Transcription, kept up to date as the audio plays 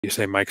You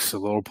say Mike's a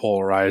little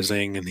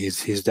polarizing, and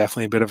he's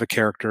definitely a bit of a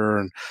character,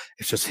 and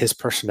it's just his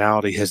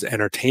personality, his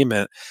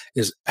entertainment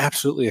is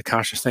absolutely a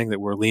conscious thing that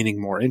we're leaning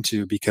more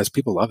into because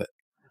people love it.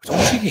 It's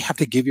almost like you have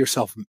to give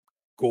yourself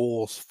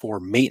goals for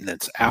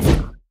maintenance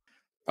after.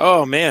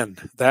 Oh man,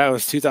 that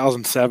was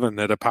 2007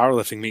 at a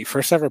powerlifting meet,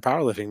 first ever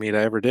powerlifting meet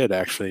I ever did.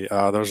 Actually,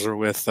 those are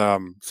with so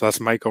that's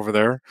Mike over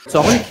there.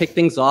 So I want to kick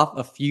things off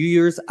a few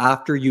years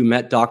after you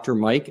met Dr.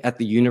 Mike at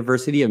the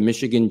University of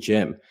Michigan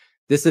gym.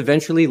 This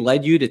eventually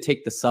led you to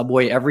take the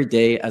subway every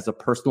day as a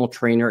personal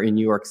trainer in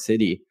New York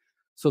City.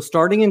 So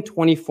starting in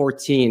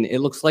 2014, it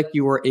looks like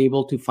you were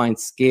able to find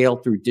scale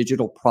through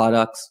digital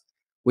products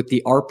with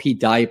the RP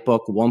Diet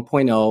Book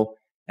 1.0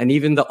 and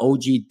even the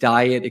OG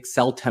Diet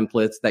Excel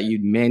templates that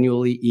you'd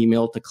manually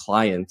email to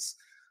clients.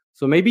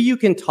 So maybe you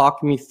can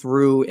talk me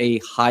through a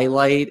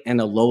highlight and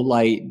a low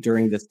light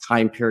during this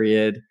time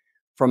period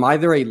from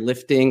either a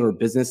lifting or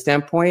business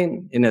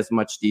standpoint in as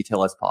much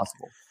detail as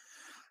possible.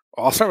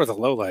 Well, I'll start with the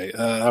low light.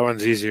 That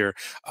one's easier.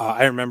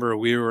 I remember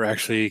we were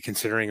actually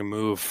considering a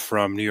move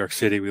from New York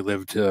City. We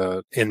lived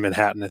in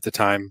Manhattan at the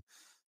time.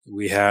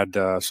 We had,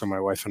 so my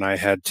wife and I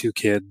had 2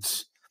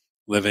 kids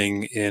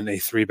living in a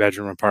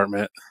 3-bedroom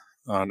apartment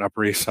on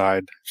Upper East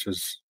Side, which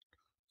is,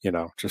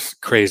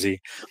 just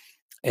crazy.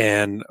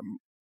 And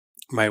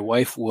my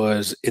wife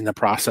was in the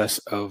process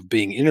of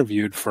being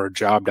interviewed for a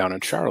job down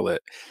in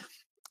Charlotte.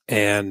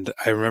 And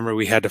I remember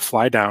we had to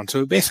fly down. So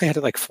we basically had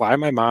to fly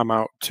my mom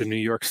out to New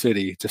York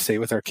City to stay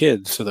with our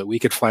kids so that we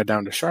could fly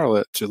down to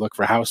Charlotte to look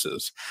for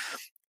houses.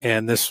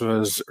 And this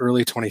was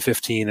early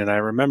 2015. And I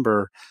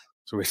remember,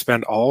 so we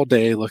spent all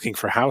day looking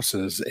for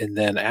houses. And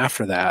then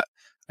after that,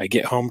 I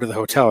get home to the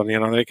hotel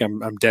and,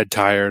 I'm dead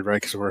tired, right?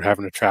 Because we're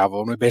having to travel.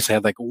 And we basically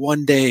had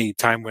 1 day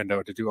time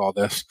window to do all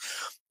this.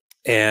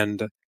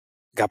 And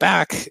got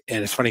back.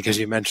 And it's funny because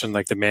you mentioned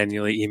the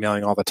manually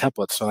emailing all the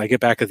templates. So I get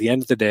back at the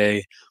end of the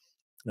day.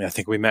 I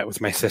think we met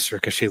with my sister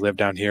because she lived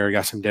down here,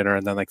 got some dinner,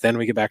 and then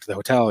we get back to the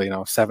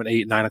hotel, 7,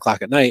 8, 9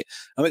 o'clock at night.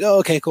 I'm like, oh,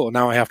 okay, cool.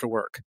 Now I have to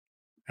work.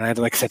 And I had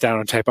to sit down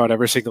and type out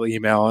every single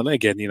email. And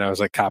again, I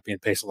was copy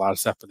and paste a lot of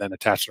stuff, but then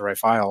attach the right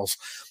files.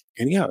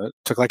 And it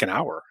took an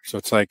hour. So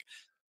it's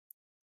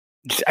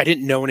I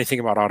didn't know anything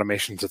about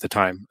automations at the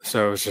time.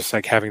 So it was just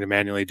having to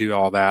manually do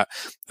all that.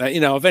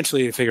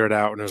 Eventually you figure it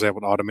out and I was able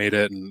to automate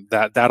it. And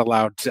that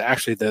allowed to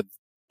actually the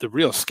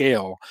real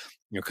scale,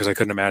 because I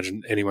couldn't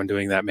imagine anyone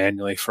doing that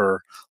manually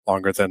for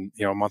longer than,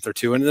 a month or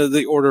two. And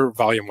the order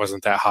volume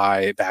wasn't that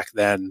high back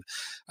then.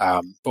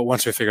 But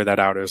once we figured that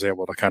out, I was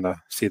able to kind of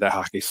see that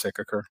hockey stick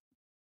occur.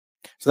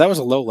 So that was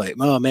a low light.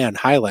 Oh man,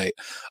 highlight.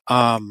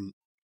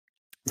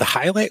 The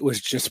highlight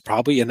was just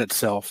probably in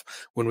itself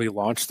when we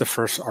launched the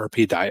first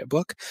RP diet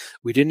book.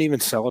 We didn't even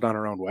sell it on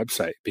our own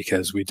website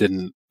because we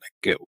didn't,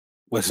 it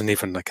wasn't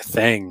even a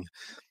thing.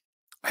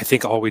 I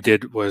think all we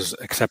did was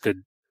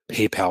accepted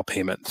PayPal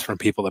payments from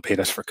people that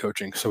paid us for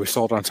coaching. So we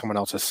sold on someone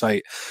else's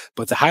site.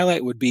 But the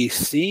highlight would be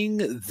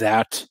seeing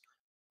that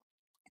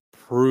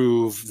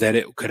prove that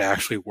it could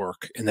actually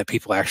work and that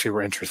people actually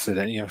were interested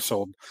in,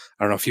 sold,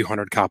 I don't know, a few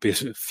hundred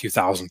copies, a few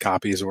thousand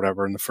copies or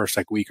whatever in the first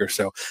week or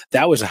so.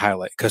 That was a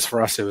highlight because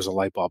for us, it was a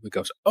light bulb that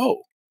goes,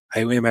 oh,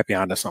 hey, we might be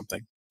onto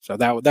something. So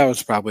that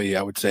was probably,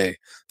 I would say,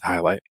 the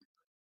highlight.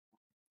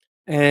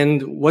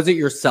 And was it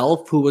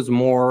yourself who was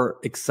more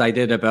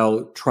excited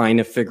about trying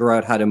to figure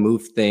out how to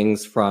move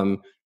things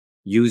from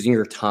using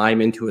your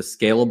time into a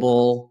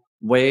scalable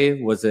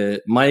way? Was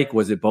it Mike?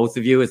 Was it both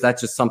of you? Is that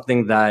just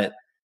something that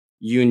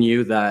you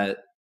knew that,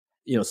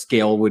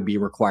 scale would be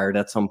required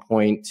at some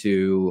point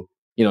to,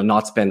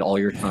 not spend all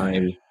your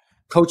time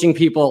coaching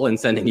people and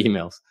sending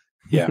emails?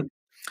 Yeah.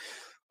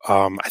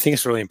 I think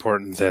it's really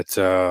important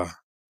that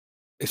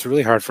it's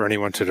really hard for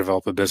anyone to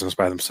develop a business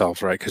by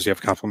themselves, right? Because you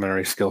have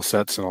complementary skill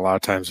sets. And a lot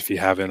of times if you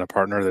have in a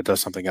partner that does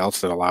something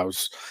else that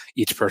allows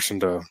each person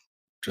to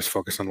just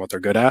focus on what they're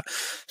good at.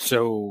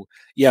 So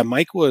yeah,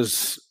 Mike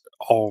was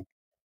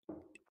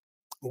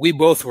we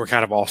both were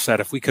kind of all set.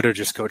 If we could have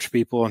just coached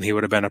people and he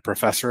would have been a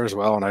professor as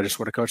well, and I just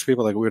would have coached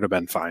people, we would have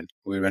been fine.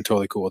 We would have been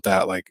totally cool with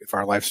that. If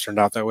our lives turned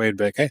out that way, it'd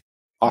be hey,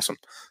 awesome.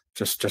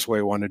 Just what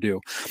we want to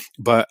do.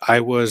 But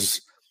I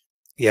was,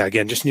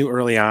 again, just knew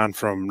early on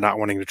from not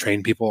wanting to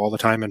train people all the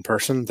time in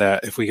person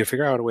that if we could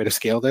figure out a way to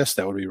scale this,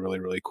 that would be really,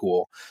 really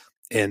cool.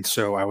 And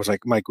so I was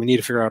like, Mike, we need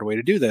to figure out a way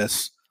to do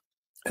this.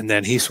 And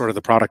then he's sort of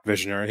the product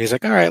visionary. He's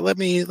like, all right, let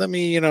me,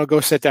 go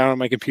sit down on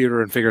my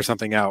computer and figure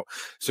something out.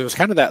 So it was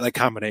kind of that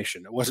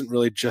combination. It wasn't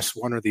really just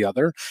one or the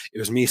other. It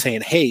was me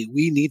saying, hey,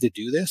 we need to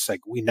do this.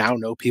 We now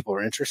know people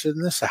are interested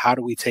in this. So how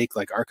do we take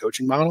our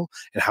coaching model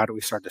and how do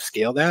we start to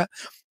scale that?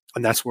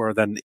 And that's where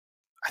then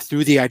I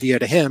threw the idea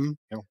to him,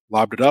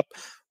 lobbed it up,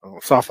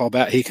 softball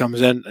bat. He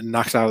comes in and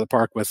knocks out of the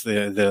park with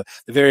the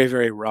very,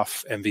 very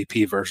rough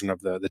MVP version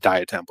of the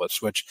diet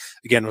templates, which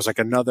again was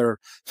another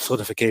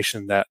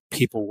solidification that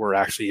people were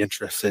actually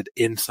interested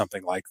in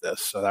something like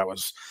this. So that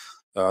was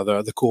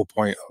the cool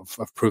point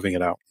of proving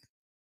it out.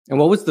 And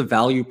what was the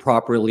value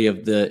properly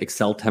of the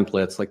Excel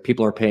templates?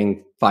 People are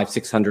paying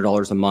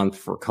 $500-$600 a month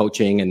for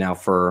coaching, and now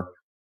for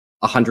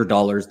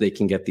 $100, they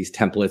can get these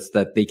templates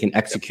that they can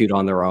execute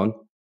on their own?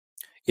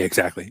 Yeah,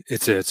 exactly.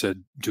 It's a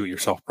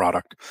do-it-yourself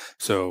product.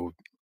 So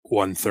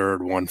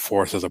 1/3,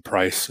 1/4 of the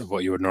price of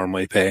what you would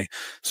normally pay.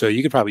 So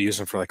you could probably use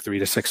them for like 3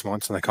 to 6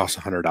 months, and they cost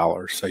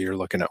 $100. So you're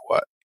looking at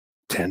what,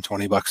 10,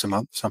 $20 a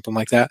month, something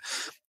like that.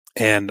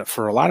 And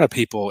for a lot of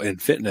people in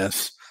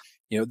fitness,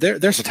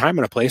 there's a time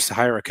and a place to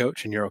hire a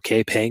coach, and you're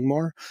okay paying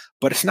more,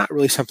 but it's not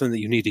really something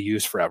that you need to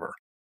use forever.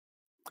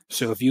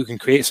 So if you can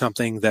create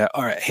something that,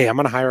 all right, hey, I'm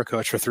going to hire a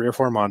coach for 3 or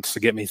 4 months to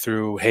get me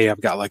through, hey,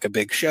 I've got like a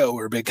big show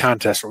or a big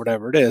contest or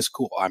whatever it is,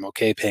 cool. I'm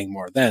okay paying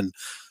more then.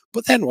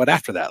 But then what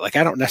after that? Like,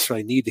 I don't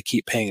necessarily need to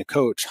keep paying a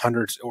coach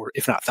hundreds or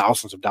if not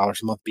thousands of dollars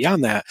a month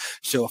beyond that.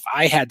 So if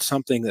I had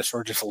something that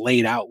sort of just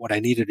laid out what I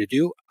needed to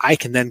do, I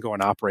can then go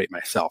and operate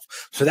myself.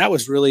 So that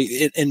was really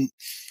it. And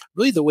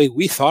really the way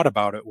we thought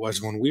about it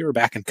was when we were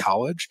back in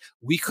college,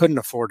 we couldn't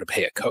afford to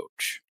pay a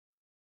coach,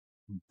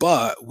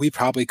 but we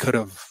probably could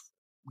have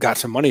got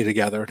some money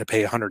together to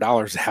pay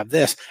 $100 to have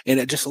this, and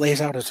it just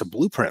lays out as a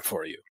blueprint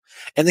for you.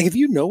 And then if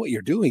you know what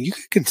you're doing, you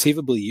could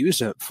conceivably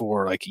use it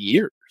for like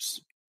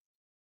years.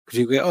 Because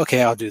you go,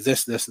 okay, I'll do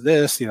this, this,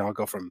 this. I'll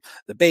go from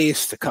the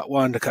base to cut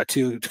one to cut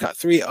two to cut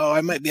three. Oh,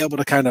 I might be able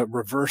to kind of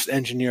reverse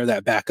engineer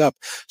that back up.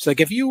 So, like,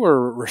 if you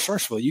were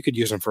resourceful, you could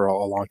use them for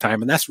a long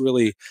time. And that's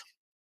really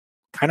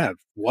kind of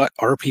what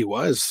RP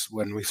was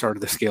when we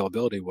started the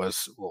scalability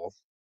was, well,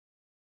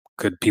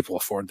 could people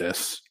afford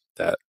this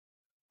that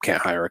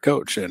can't hire a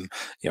coach? And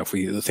if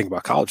we think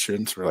about college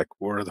students, we're like,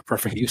 we're the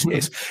perfect use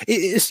case.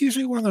 It's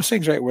usually one of those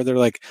things, right, where they're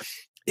like,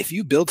 if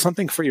you build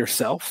something for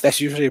yourself, that's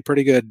usually a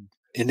pretty good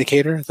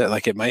indicator that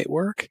like it might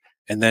work,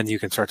 and then you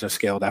can start to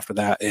scale it after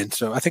that. And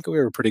so I think we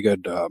were a pretty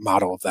good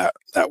model of that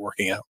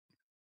working out.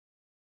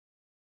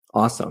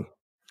 Awesome.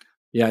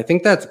 Yeah, I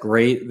think that's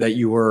great that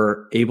you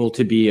were able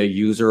to be a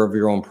user of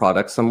your own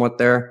product somewhat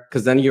there,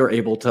 because then you're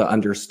able to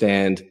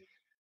understand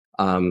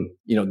the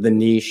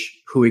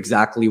niche, who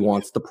exactly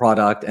wants the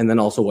product, and then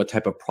also what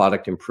type of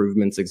product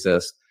improvements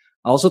exist.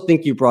 I also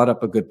think you brought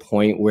up a good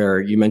point where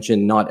you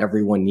mentioned not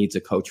everyone needs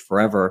a coach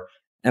forever.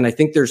 And I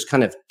think there's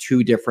kind of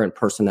two different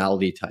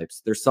personality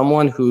types. There's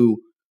someone who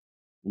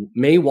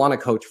may want a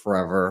coach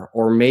forever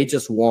or may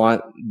just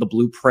want the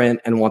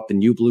blueprint and want the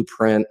new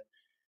blueprint.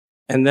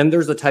 And then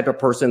there's the type of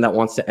person that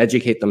wants to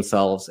educate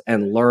themselves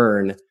and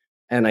learn.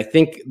 And I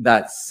think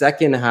that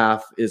second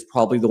half is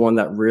probably the one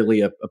that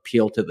really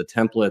appealed to the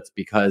templates,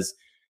 because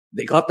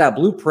they got that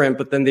blueprint,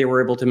 but then they were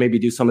able to maybe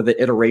do some of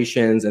the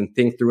iterations and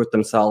think through it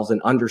themselves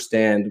and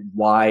understand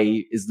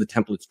why is the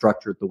template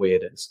structured the way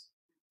it is.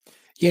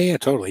 Yeah,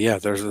 totally. Yeah,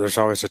 there's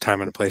always a time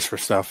and a place for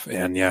stuff.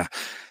 And yeah,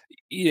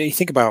 you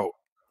think about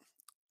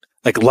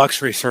like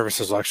luxury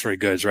services, luxury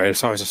goods, right?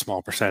 It's always a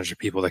small percentage of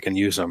people that can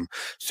use them.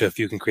 So if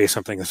you can create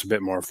something that's a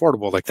bit more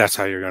affordable, like that's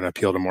how you're going to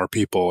appeal to more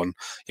people. And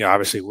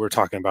obviously we're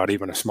talking about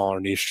even a smaller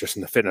niche just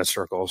in the fitness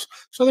circles.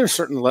 So there's a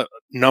certain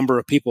number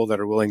of people that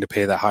are willing to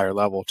pay that higher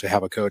level to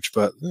have a coach,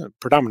 but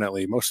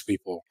predominantly most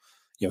people,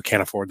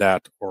 can't afford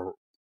that or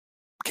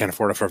can't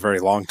afford it for a very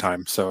long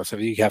time. So if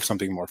you have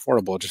something more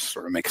affordable, it just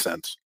sort of makes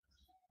sense.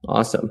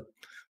 Awesome.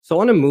 So I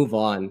want to move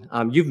on.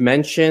 You've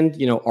mentioned,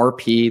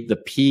 RP. The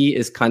P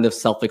is kind of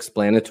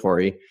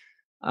self-explanatory,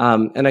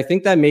 and I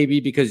think that may be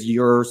because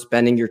you're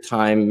spending your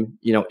time,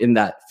 in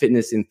that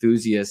fitness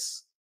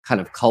enthusiast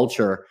kind of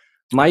culture.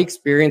 My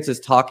experience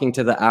is talking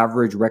to the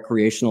average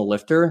recreational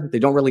lifter. They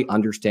don't really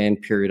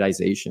understand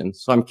periodization.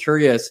 So I'm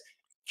curious,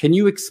 can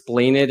you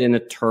explain it in a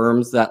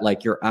terms that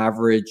like your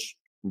average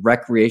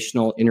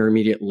recreational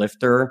intermediate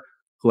lifter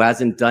who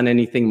hasn't done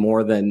anything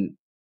more than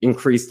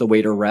increase the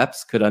weight or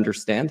reps could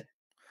understand?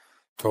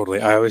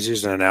 Totally. I always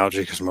use an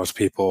analogy because most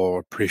people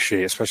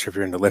appreciate, especially if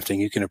you're into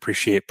lifting, you can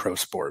appreciate pro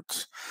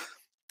sports.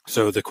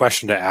 So the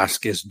question to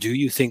ask is, do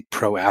you think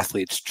pro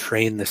athletes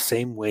train the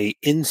same way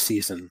in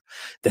season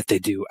that they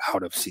do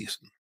out of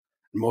season?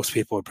 Most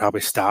people would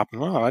probably stop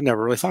and, oh, I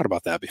never really thought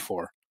about that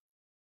before.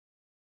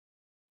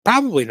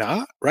 Probably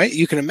not, right?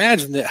 You can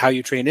imagine that how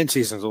you train in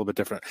season is a little bit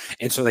different.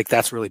 And so like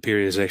that's really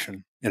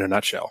periodization in a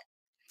nutshell.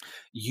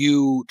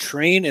 You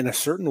train in a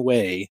certain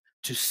way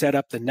to set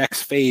up the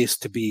next phase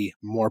to be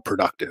more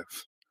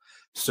productive.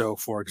 So,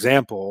 for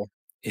example,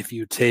 if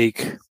you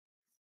take a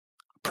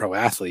pro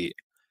athlete,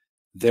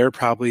 they're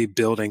probably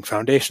building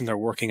foundation, they're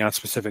working on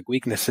specific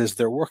weaknesses,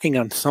 they're working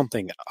on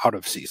something out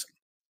of season.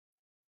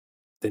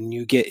 Then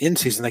you get in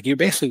season, like you're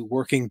basically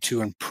working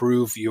to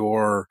improve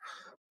your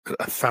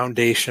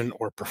foundation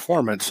or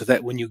performance so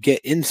that when you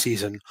get in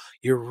season,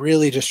 you're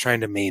really just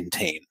trying to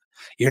maintain.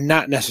 You're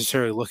not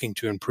necessarily looking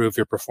to improve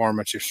your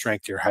performance, your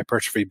strength, your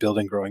hypertrophy,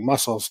 building, growing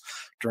muscles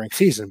during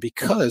season,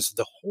 because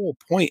the whole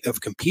point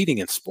of competing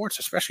in sports,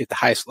 especially at the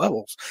highest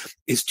levels,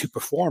 is to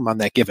perform on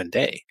that given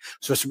day.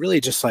 So it's really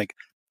just like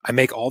I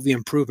make all the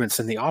improvements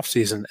in the off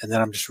season, and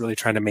then I'm just really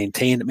trying to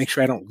maintain to make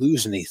sure I don't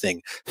lose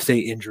anything, stay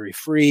injury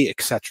free,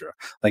 etc.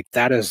 Like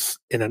that is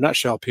in a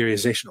nutshell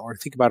periodization. Or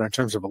think about it in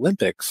terms of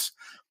Olympics.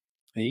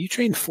 You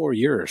train 4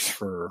 years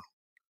for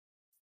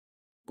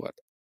what,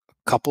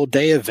 a couple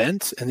day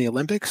events in the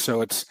Olympics.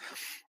 So it's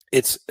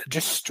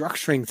just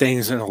structuring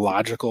things in a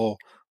logical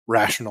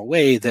rational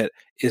way that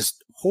is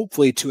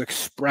hopefully to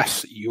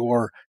express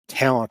your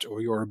talent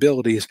or your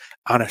abilities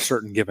on a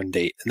certain given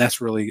date. And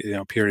that's really,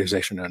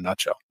 periodization in a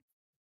nutshell.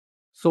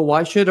 So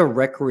why should a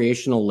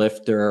recreational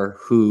lifter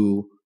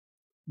who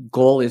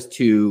goal is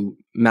to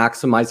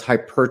maximize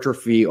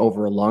hypertrophy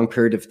over a long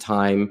period of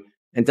time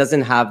and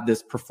doesn't have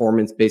this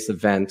performance-based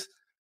event,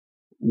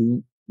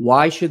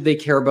 why should they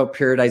care about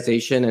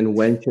periodization, and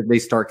when should they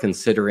start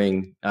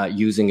considering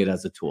using it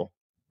as a tool?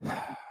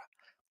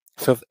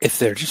 So if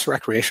they're just a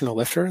recreational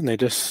lifter and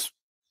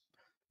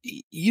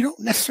you don't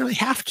necessarily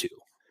have to.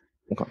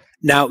 Okay.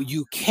 Now,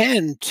 you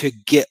can to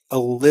get a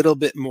little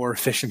bit more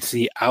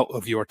efficiency out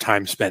of your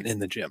time spent in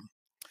the gym.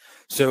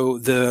 So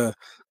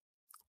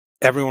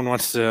everyone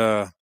wants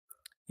to,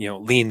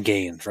 lean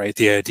gains, right?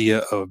 The idea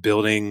of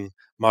building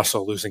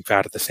muscle, losing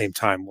fat at the same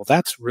time. Well,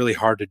 that's really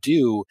hard to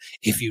do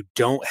if you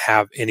don't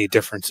have any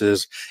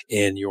differences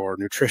in your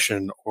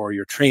nutrition or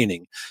your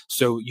training.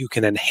 So you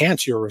can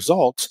enhance your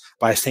results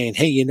by saying,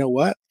 hey, you know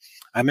what?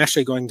 I'm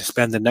actually going to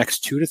spend the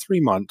next 2 to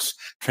 3 months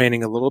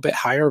training a little bit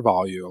higher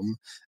volume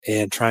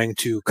and trying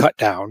to cut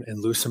down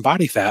and lose some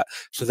body fat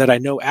so that I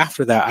know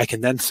after that I can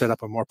then set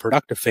up a more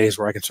productive phase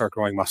where I can start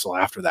growing muscle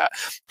after that.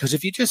 Because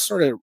if you just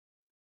sort of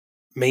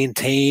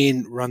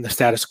run the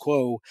status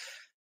quo,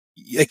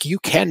 like you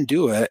can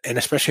do it. And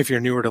especially if you're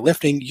newer to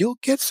lifting, you'll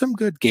get some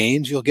good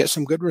gains, you'll get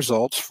some good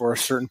results for a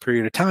certain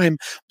period of time.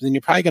 But then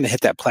you're probably going to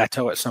hit that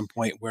plateau at some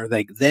point where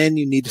then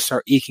you need to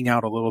start eking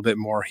out a little bit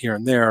more here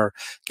and there,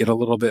 get a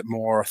little bit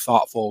more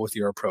thoughtful with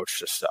your approach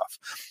to stuff.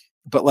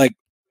 But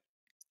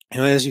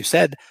as you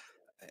said,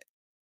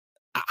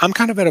 I'm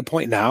kind of at a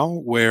point now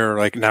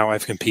where now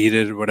I've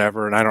competed or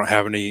whatever, and I don't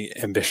have any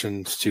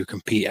ambitions to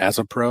compete as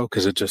a pro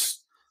because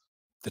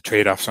the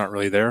trade-offs aren't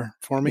really there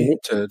for me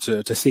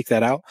to seek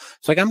that out.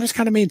 So I'm just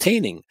kind of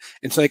maintaining.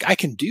 And so I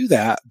can do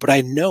that, but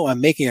I know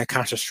I'm making a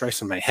conscious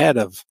choice in my head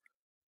of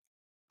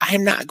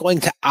I'm not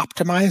going to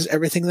optimize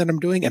everything that I'm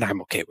doing, and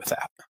I'm okay with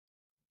that.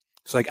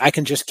 So I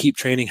can just keep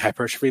training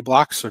hypertrophy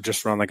blocks. So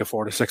just run a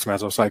 4 to 6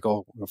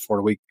 mesocycle,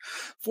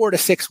 4 to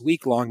 6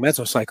 week long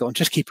mesocycle, and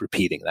just keep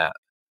repeating that.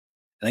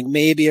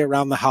 Maybe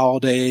around the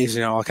holidays,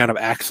 I'll kind of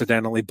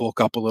accidentally bulk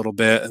up a little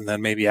bit, and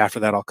then maybe after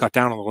that I'll cut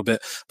down a little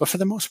bit. But for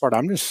the most part,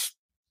 I'm just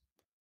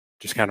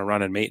kind of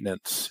running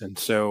maintenance. And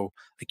so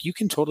you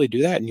can totally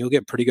do that and you'll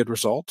get pretty good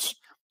results.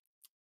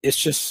 It's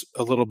just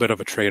a little bit of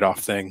a trade-off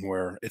thing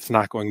where it's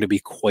not going to be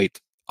quite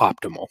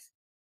optimal.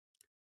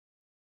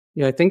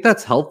 Yeah, I think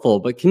that's helpful.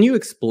 But can you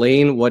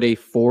explain what a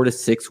 4 to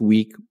 6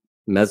 week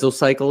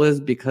mesocycle is?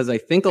 Because I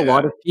think a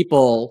lot of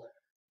people,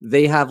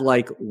 they have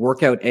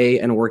workout A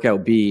and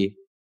workout B,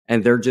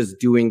 and they're just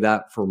doing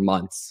that for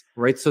months,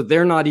 right? So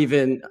they're not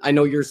even, I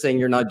know you're saying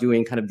you're not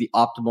doing kind of the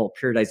optimal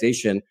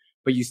periodization,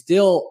 but you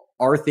still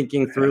are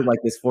thinking through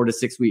this 4 to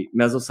 6 week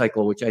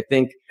mesocycle, which I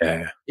think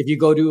if you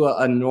go to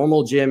a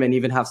normal gym and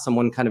even have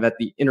someone kind of at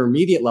the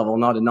intermediate level,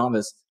 not a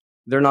novice,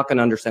 they're not going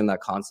to understand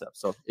that concept.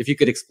 So if you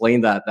could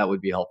explain that, that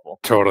would be helpful.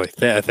 Totally.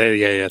 Yeah.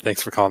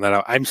 Thanks for calling that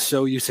out. I'm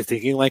so used to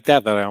thinking like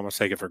that I almost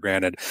take it for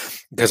granted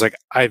because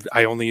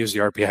I only use the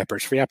RP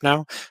Hypertrophy app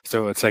now.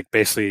 So it's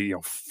basically,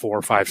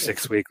 4, 5,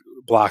 6 week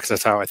blocks.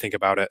 That's how I think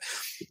about it.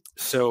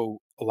 So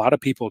a lot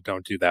of people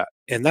don't do that.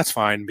 And that's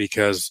fine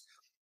because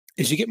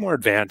as you get more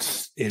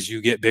advanced, as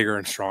you get bigger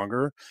and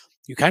stronger,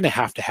 you kind of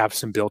have to have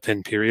some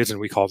built-in periods,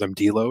 and we call them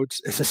deloads.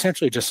 It's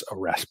essentially just a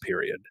rest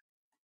period.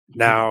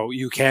 Now,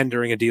 you can,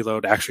 during a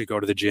deload, actually go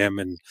to the gym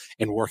and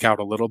work out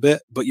a little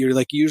bit, but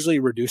you're usually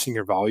reducing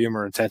your volume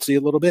or intensity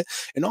a little bit.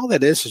 And all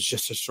that is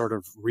just to sort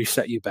of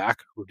reset you back,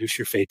 reduce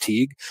your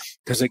fatigue.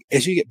 Because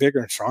as you get bigger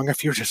and stronger,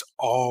 if you're just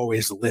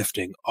always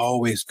lifting,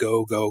 always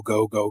go, go,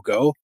 go, go,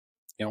 go,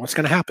 what's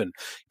going to happen?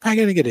 You're probably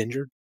going to get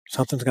injured.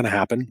 Something's going to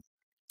happen.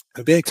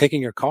 It'd be like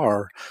taking your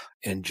car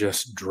and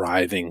just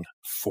driving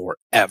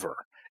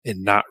forever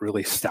and not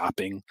really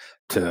stopping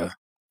to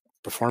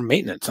perform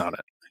maintenance on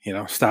it.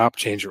 Stop,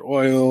 change your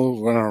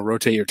oil,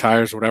 rotate your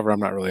tires, whatever. I'm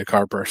not really a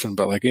car person,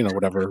 but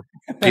whatever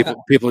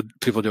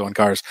people do on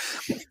cars.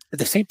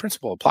 The same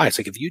principle applies.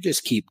 If you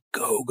just keep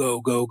go, go,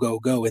 go, go,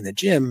 go in the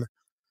gym,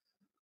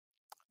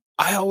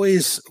 I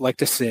always like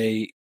to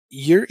say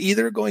you're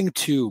either going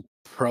to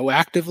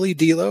proactively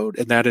deload,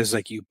 and that is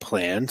you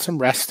plan some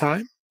rest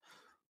time,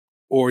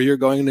 or you're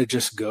going to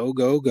just go,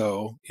 go,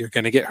 go. You're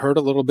going to get hurt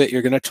a little bit.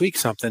 You're going to tweak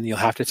something. You'll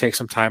have to take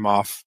some time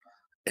off.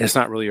 And it's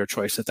not really your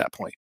choice at that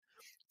point.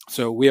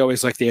 So we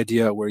always like the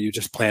idea where you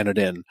just plan it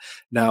in.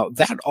 Now,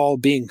 that all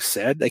being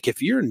said,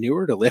 if you're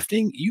newer to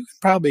lifting, you can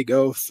probably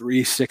go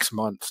 3-6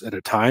 months at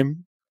a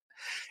time.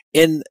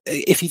 And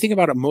if you think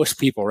about it, most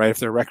people, right, if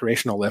they're a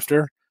recreational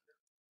lifter,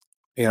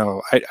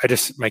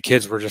 my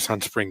kids were just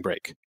on spring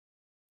break.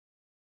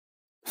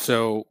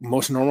 So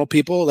most normal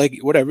people,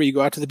 whatever, you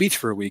go out to the beach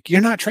for a week,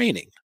 you're not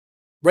training.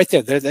 Right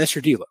there, that's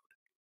your deload.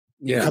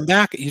 You come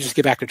back, you just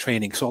get back to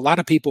training. So a lot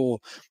of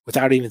people,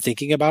 without even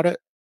thinking about it,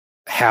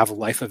 have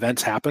life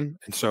events happen.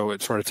 And so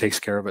it sort of takes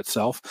care of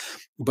itself.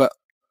 But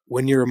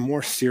when you're a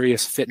more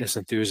serious fitness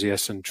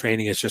enthusiast and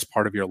training is just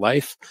part of your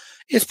life,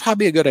 it's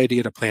probably a good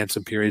idea to plan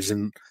some periods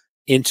in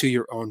into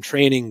your own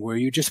training where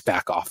you just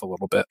back off a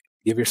little bit,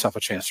 give yourself a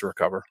chance to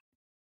recover.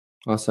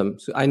 Awesome.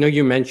 So I know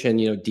you mentioned,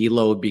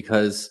 deload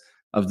because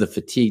of the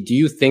fatigue. Do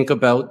you think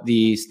about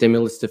the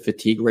stimulus to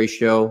fatigue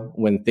ratio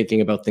when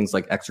thinking about things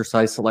like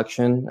exercise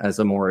selection as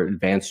a more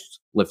advanced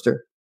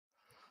lifter?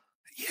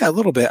 Yeah, a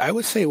little bit. I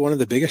would say one of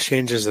the biggest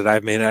changes that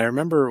I've made, I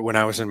remember when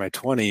I was in my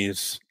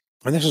 20s,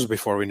 and this was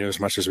before we knew as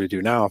much as we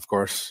do now, of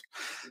course,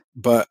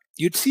 but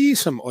you'd see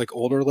some like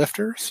older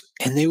lifters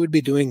and they would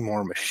be doing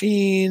more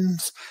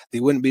machines. They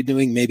wouldn't be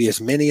doing maybe as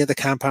many of the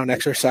compound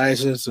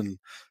exercises. And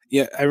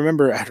yeah, I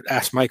remember I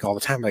asked Mike all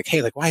the time, like,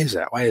 hey, like, why is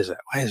that? Why is that?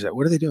 Why is that?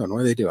 What are they doing?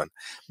 What are they doing?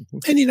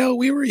 Mhm. And,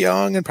 we were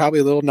young and probably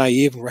a little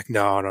naive. And we're like,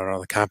 no, no,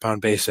 no, the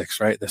compound basics,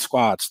 right? The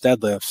squats,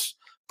 deadlifts,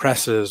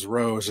 presses,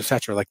 rows,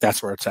 etc. Like,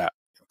 that's where it's at.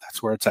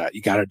 That's where it's at.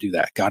 You got to do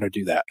that. Got to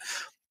do that.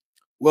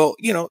 Well,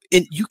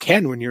 you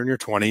can when you're in your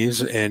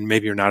 20s and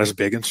maybe you're not as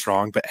big and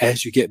strong, but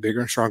as you get bigger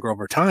and stronger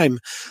over time,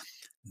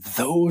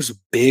 those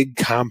big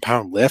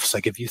compound lifts,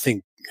 like if you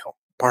think,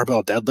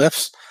 barbell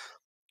deadlifts,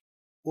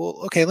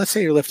 well, okay, let's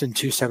say you're lifting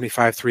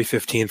 275,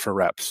 315 for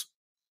reps.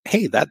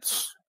 Hey,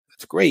 that's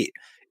great.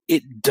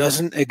 It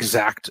doesn't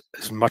exact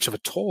as much of a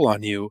toll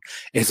on you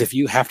as if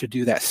you have to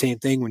do that same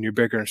thing when you're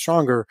bigger and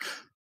stronger,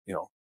 you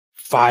know,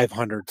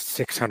 500,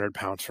 600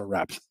 pounds for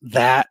reps.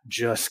 That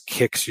just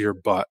kicks your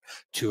butt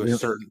Really?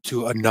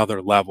 to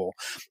another level.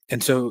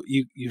 And so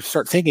you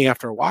start thinking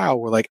after a while,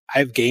 we're like,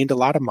 I've gained a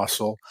lot of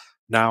muscle.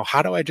 Now,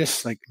 how do I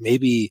just like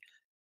maybe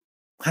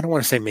I don't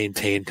want to say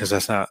maintain because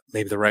that's not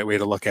maybe the right way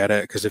to look at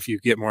it. Because if you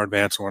get more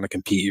advanced and want to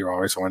compete, you're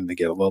always wanting to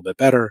get a little bit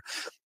better.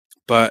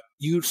 But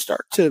you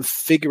start to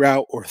figure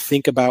out or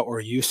think about or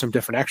use some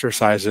different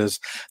exercises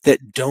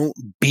that don't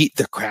beat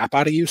the crap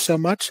out of you so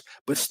much,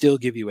 but still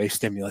give you a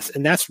stimulus.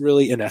 And that's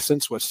really, in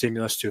essence, what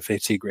stimulus to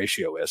fatigue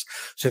ratio is.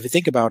 So if you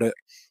think about it,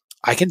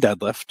 I can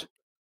deadlift,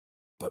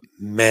 but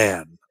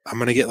man, I'm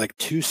going to get like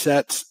 2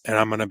 sets and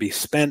I'm going to be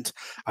spent.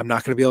 I'm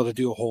not going to be able to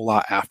do a whole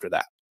lot after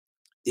that.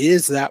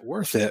 Is that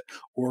worth it?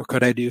 Or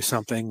could I do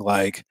something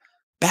like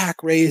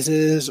back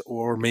raises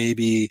or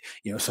maybe,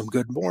 some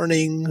good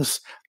mornings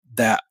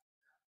that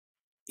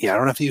I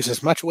don't have to use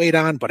as much weight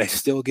on, but I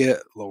still get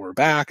lower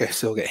back, I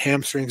still get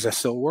hamstrings, I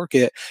still work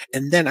it.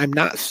 And then I'm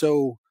not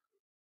so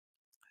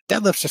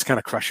deadlifts just kind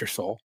of crush your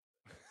soul.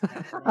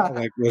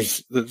 Like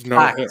there's no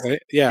Facts.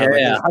 yeah, Yeah, like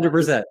yeah,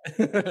 100%.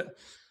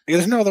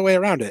 there's no other way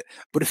around it.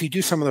 But if you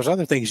do some of those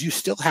other things, you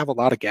still have a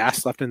lot of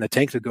gas left in the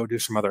tank to go do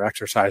some other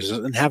exercises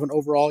and have an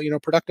overall,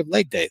 productive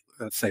leg day,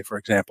 let's say, for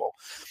example.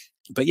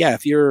 But yeah,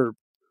 if you're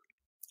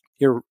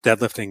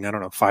deadlifting, I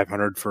don't know,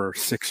 500 for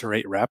 6 or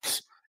 8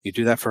 reps, you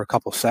do that for a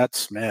couple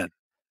sets, man,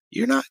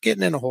 you're not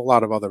getting in a whole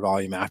lot of other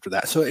volume after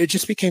that. So it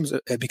becomes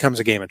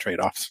a game of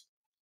trade-offs.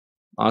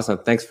 Awesome.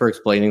 Thanks for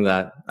explaining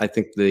that. I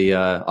think the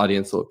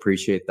audience will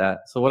appreciate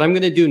that. So what I'm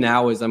going to do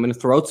now is I'm going to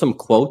throw out some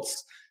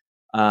quotes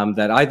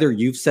that either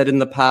you've said in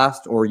the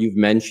past or you've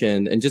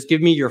mentioned, and just give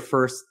me your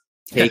first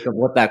Yeah, take of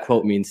what that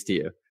quote means to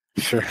you.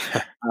 sure.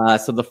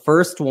 So the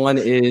first one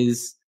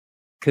is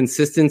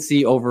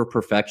consistency over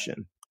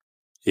perfection.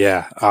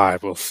 Yeah, I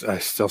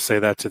still say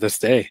that to this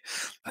day.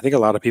 I think a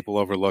lot of people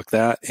overlook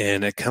that,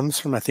 and it comes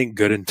from, I think,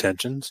 good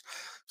intentions.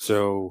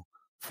 So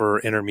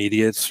for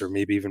intermediates or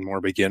maybe even more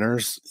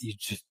beginners,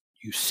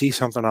 you see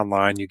something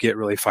online, you get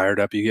really fired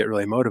up, you get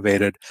really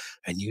motivated,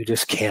 and you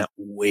just can't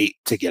wait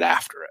to get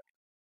after it.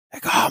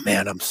 Like, oh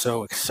man, I'm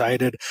so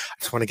excited. I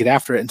just want to get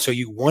after it. And so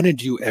you want to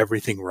do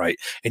everything right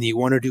and you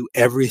want to do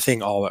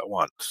everything all at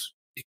once.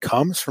 It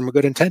comes from a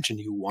good intention.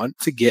 You want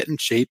to get in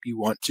shape. You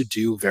want to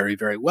do very,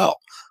 very well.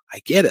 I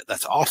get it.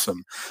 That's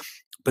awesome.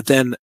 But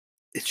then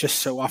it's just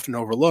so often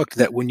overlooked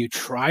that when you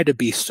try to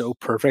be so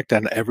perfect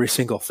on every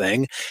single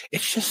thing,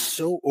 it's just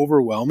so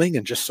overwhelming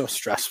and just so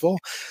stressful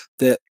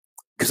that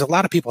because a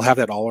lot of people have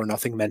that all or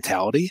nothing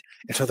mentality.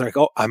 And so they're like,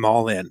 oh, I'm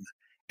all in.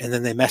 And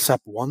then they mess up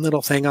one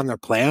little thing on their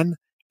plan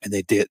and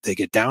they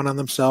get down on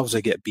themselves,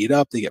 they get beat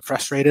up, they get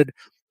frustrated.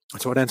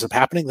 So what ends up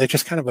happening? They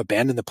just kind of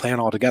abandon the plan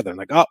altogether and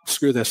like, oh,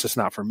 screw this, it's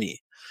not for me.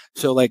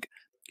 So like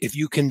if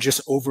you can just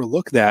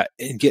overlook that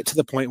and get to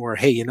the point where,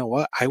 hey, you know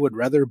what? I would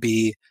rather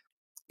be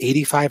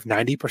 85,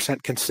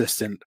 90%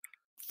 consistent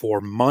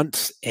for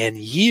months and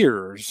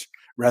years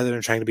rather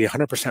than trying to be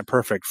 100%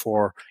 perfect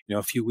for,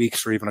 a few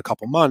weeks or even a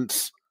couple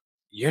months,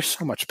 you're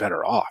so much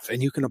better off.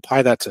 And you can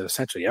apply that to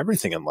essentially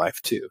everything in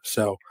life too.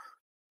 So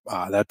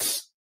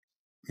that's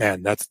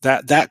man,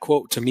 that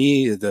quote to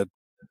me that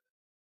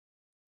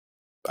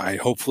I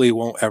hopefully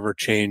won't ever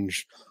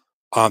change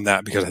on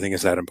that because I think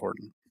it's that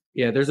important.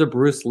 Yeah, there's a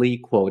Bruce Lee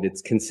quote.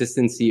 It's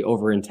consistency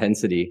over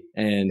intensity,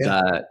 and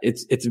Yeah.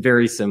 it's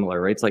very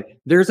similar, right? It's like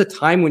there's a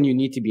time when you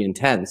need to be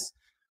intense,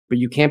 but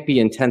you can't be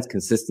intense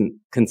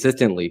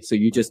consistently. So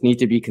you just need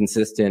to be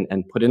consistent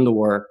and put in the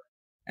work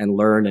and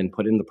learn and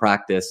put in the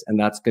practice, and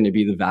that's going to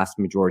be the vast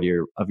majority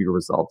of your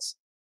results.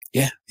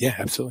 Yeah. Yeah.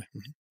 Absolutely.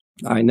 Mhm.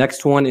 All right,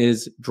 next one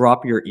is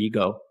drop your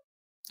ego.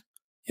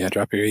 Yeah.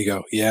 Drop your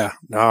ego. Yeah.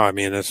 No, I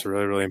mean, that's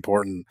really, really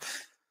important.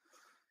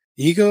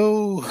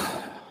 Ego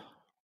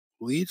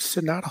leads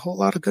to not a whole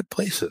lot of good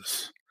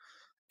places.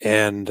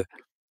 And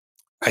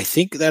I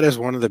think that is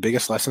one of the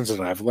biggest lessons that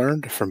I've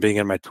learned from being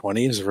in my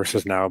 20s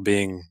versus now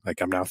being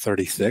like I'm now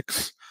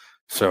 36.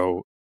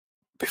 So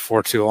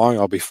before too long,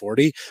 I'll be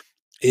 40.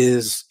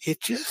 Is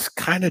it just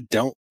kind of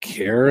don't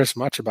care as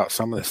much about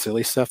some of the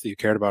silly stuff that you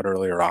cared about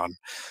earlier on.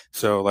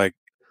 So, like,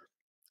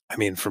 I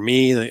mean, for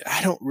me, like,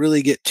 I don't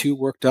really get too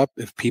worked up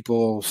if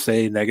people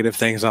say negative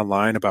things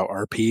online about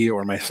RP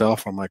or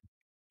myself. I'm like,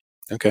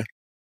 okay,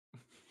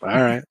 all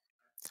right.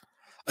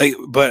 Like,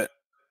 but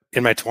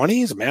in my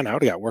 20s, man, I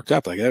would have got worked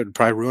up. Like, that would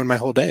probably ruin my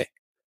whole day.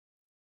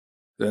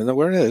 And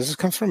where it is, this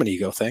comes from an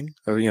ego thing,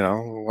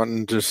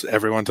 wanting just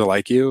everyone to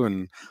like you.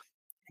 And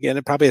again,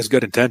 it probably has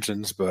good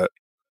intentions, but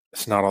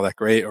it's not all that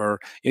great. Or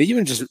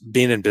even just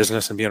being in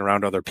business and being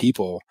around other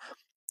people,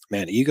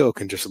 man, ego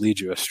can just lead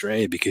you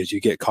astray because you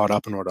get caught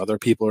up in what other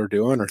people are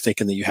doing or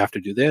thinking that you have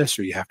to do this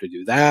or you have to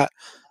do that.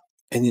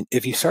 And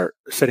if you start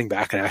sitting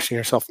back and asking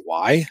yourself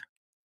why,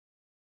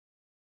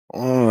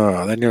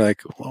 oh, then you're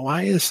like, well,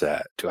 why is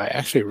that? Do I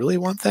actually really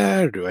want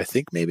that? Or do I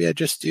think maybe I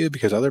just do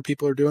because other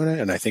people are doing it?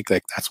 And I think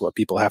like that's what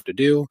people have to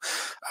do.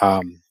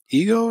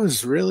 Ego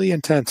is really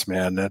intense,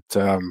 man. That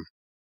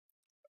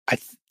I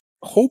th-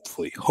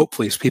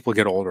 hopefully as people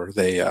get older,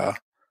 they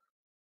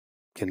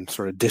can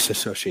sort of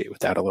disassociate with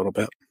that a little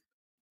bit.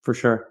 For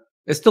sure.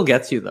 It still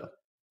gets you though,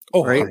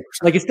 Oh, right? 100%.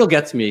 Like it still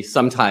gets me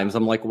sometimes.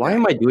 I'm like, why Yeah.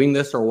 am I doing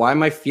this or why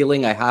am I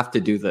feeling I have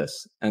to do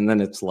this? And then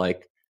it's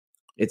like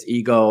it's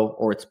ego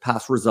or it's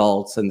past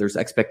results and there's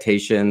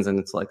expectations and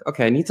it's like,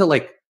 okay, I need to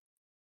like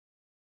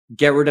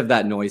get rid of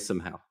that noise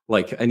somehow.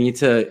 Like I need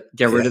to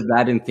get Yeah. rid of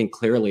that and think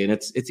clearly and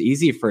it's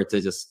easy for it to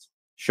just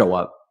show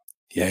up.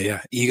 Yeah.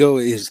 Yeah. Ego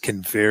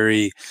can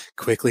very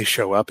quickly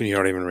show up and you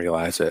don't even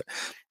realize it.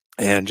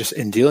 And just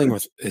in dealing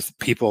with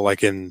people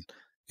like in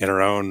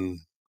our own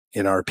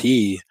in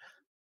RP,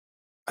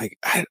 like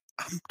I'm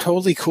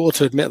totally cool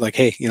to admit, like,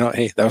 hey,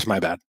 hey, that was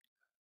my bad.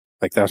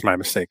 Like that was my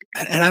mistake.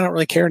 And I don't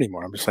really care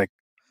anymore. I'm just like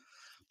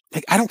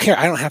I don't care.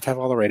 I don't have to have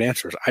all the right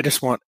answers. I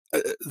just want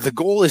the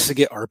goal is to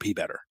get RP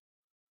better.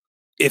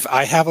 If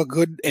I have a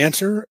good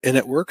answer and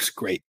it works,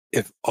 great.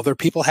 If other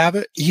people have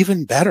it,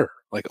 even better.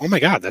 Like, oh my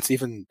God, that's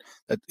even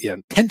that, yeah,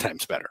 10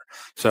 times better.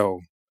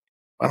 So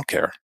I don't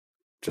care.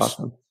 Just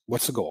Awesome.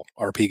 what's the goal?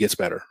 RP gets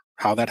better.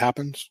 How that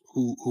happens?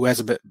 Who has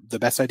the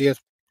best ideas?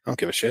 I don't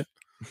give a shit.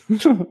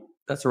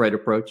 That's the right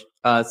approach.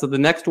 So the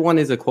next one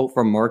is a quote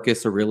from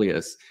Marcus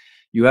Aurelius.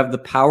 You have the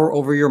power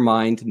over your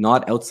mind,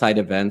 not outside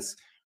events.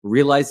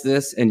 Realize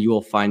this and you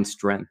will find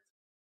strength.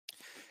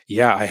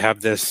 Yeah, I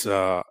have this.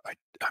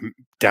 I'm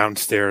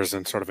downstairs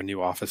in sort of a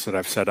new office that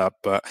I've set up,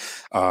 but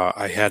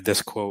I had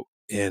this quote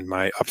in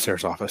my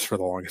upstairs office for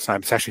the longest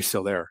time. It's actually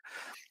still there.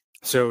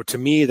 So to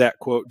me, that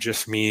quote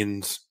just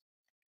means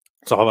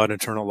it's all about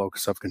internal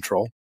locus of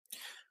control.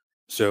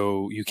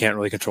 So you can't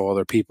really control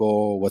other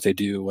people, what they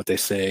do, what they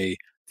say.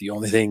 The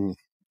only thing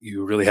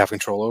you really have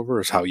control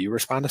over is how you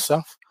respond to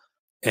stuff.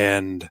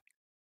 And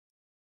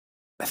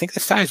I think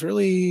this ties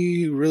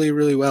really, really,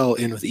 really well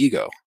in with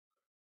ego.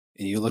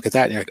 And you look at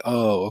that and you're like,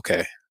 oh,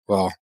 okay,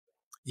 well,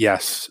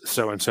 yes,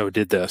 so and so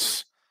did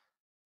this.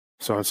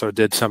 So and so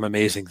did some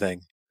amazing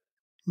thing.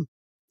 Hmm.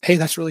 Hey,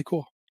 that's really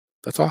cool.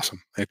 That's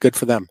awesome. Like, good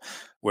for them.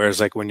 Whereas,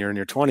 like when you're in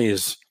your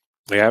 20s,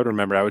 like I would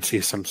remember, I would see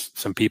some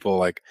people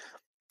like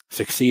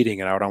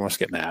succeeding, and I would almost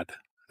get mad.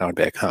 I would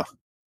be like, huh,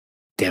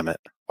 damn it,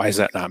 why is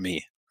that not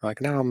me?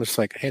 Like now, I'm just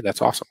like, hey,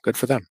 that's awesome. Good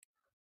for them.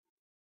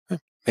 Huh,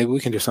 maybe we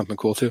can do something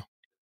cool too.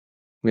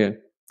 Yeah.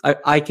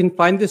 I can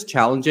find this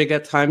challenging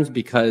at times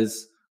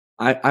because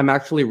I'm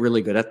actually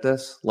really good at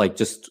this. Like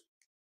just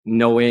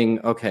knowing,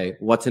 okay,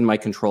 what's in my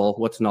control,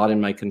 what's not in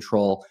my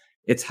control.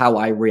 It's how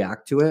I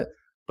react to it.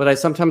 But I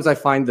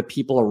find the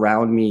people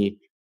around me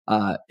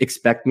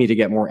expect me to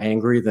get more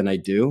angry than I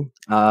do.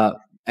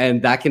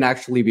 And that can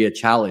actually be a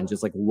challenge.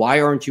 It's like,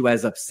 why aren't you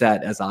as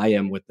upset as I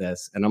am with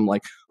this? And I'm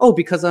like, oh,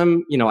 because I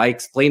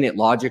explain it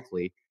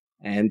logically.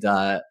 And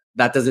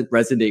that doesn't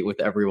resonate with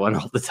everyone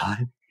all the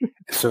time.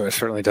 So it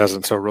certainly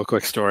doesn't. So real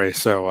quick story.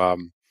 So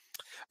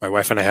my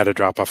wife and I had to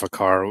drop off a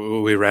car.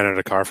 We rented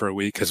a car for a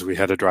week because we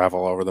had to drive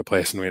all over the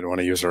place and we didn't want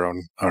to use our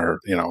own cars,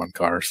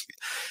 and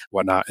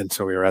whatnot. And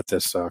so we were at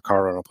this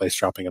car rental place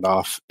dropping it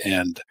off,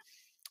 and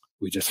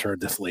we just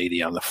heard this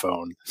lady on the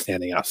phone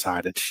standing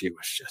outside, and she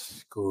was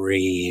just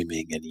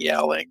screaming and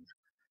yelling.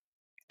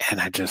 And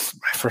my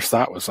first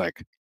thought was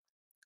like,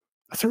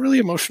 that's a really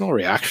emotional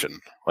reaction.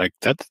 Like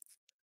that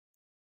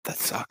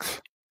sucks.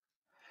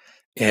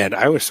 And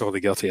I was totally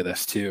guilty of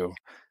this too.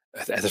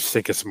 I just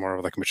think it's more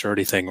of like a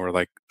maturity thing where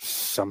like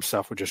some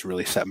stuff would just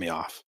really set me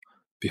off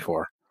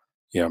before.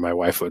 My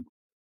wife would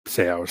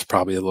say I was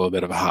probably a little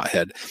bit of a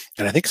hothead.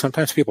 And I think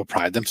sometimes people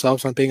pride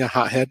themselves on being a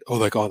hothead. Oh,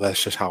 like, oh,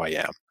 that's just how I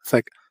am. It's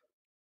like,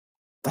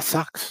 that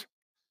sucks.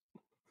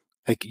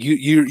 Like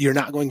you're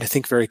not going to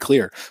think very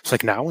clear. It's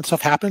like now when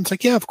stuff happens,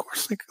 like, yeah, of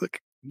course,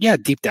 like yeah,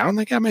 deep down,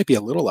 like I might be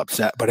a little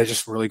upset, but I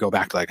just really go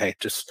back to like, hey,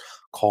 just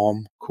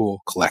calm,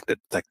 cool, collected.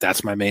 Like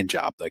that's my main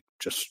job. Like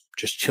just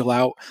chill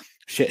out.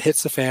 Shit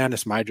hits the fan.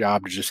 It's my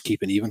job to just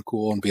keep it even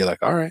cool and be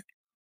like, all right.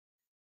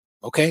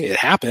 Okay, it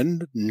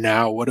happened.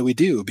 Now what do we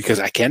do? Because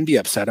I can be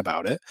upset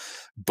about it,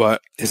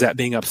 but is that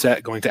being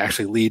upset going to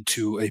actually lead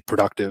to a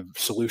productive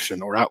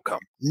solution or outcome?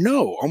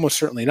 No, almost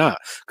certainly not.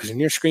 Because when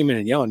you're screaming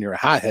and yelling, you're a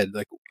hothead.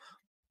 Like,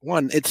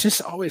 one, it's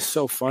just always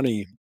so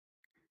funny.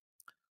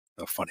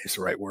 Oh, funny is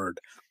the right word.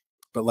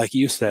 But like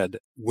you said,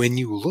 when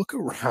you look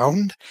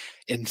around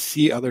and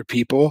see other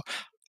people,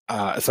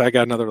 so I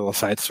got another little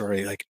side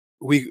story. Like,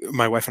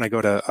 my wife and I go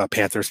to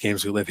Panthers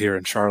games. We live here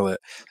in Charlotte,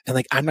 and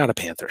like I'm not a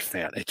Panthers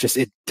fan.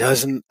 It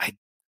doesn't. I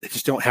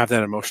just don't have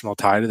that emotional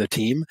tie to the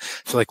team.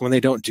 So like when they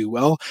don't do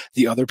well,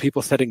 the other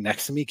people sitting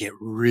next to me get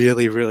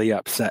really, really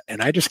upset, and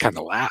I just kind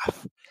of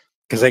laugh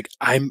because like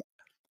I'm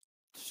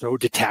so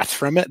detached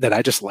from it that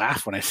I just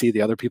laugh when I see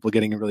the other people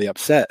getting really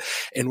upset.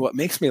 And what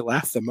makes me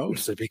laugh the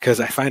most is because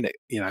I find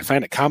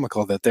it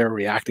comical that they're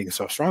reacting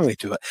so strongly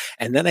to it.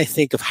 And then I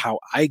think of how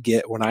I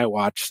get when I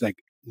watch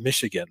like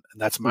Michigan,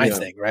 and that's my Yeah.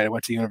 thing, right? I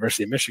went to the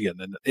University of Michigan,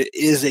 and it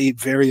is a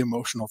very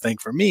emotional thing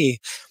for me.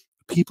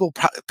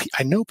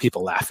 I know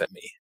people laugh at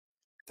me.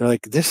 They're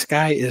like, "This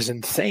guy is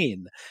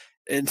insane,"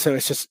 and so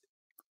it's just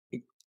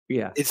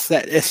Yeah. it's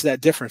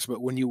that difference.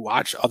 But when you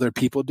watch other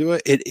people do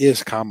it, it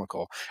is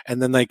comical.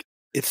 And then like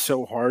it's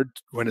so hard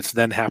when it's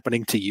then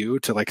happening to you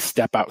to like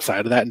step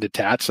outside of that and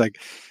detach. Like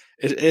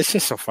it's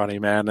just so funny,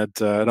 man.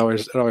 It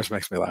always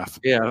makes me laugh.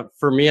 Yeah.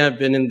 For me, I've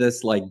been in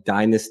this like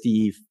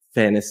dynasty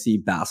fantasy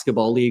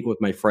basketball league with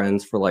my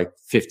friends for like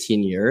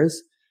 15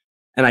 years,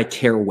 and I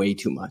care way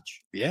too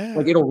much. Like Yeah,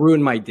 it'll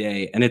ruin my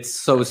day. And it's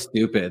so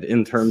stupid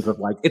in terms of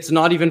like, it's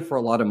not even for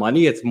a lot of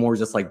money. It's more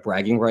just like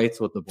bragging rights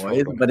with the boys,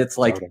 totally, but it's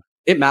like, totally.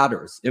 it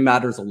matters. It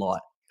matters a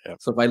lot. Yeah,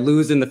 So if I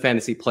lose in the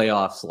fantasy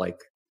playoffs, like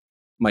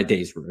my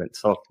day's ruined.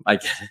 So I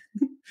get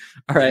it.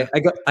 All yeah,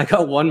 right. I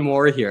got one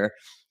more here.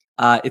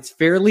 It's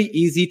fairly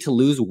easy to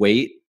lose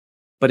weight,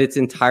 but it's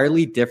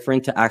entirely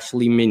different to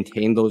actually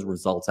maintain those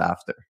results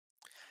after.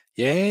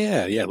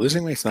 yeah.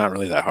 Losing weight's not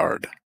really that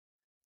hard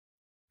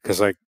because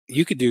like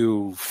you could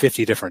do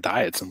 50 different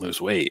diets and lose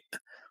weight,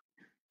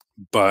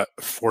 but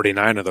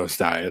 49 of those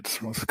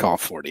diets, let's call it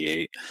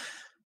 48,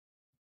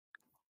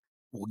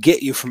 will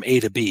get you from A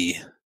to B,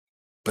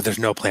 but there's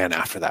no plan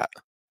after that.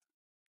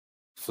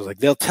 So like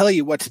they'll tell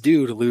you what to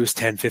do to lose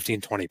 10,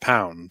 15, 20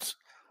 pounds.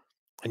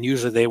 And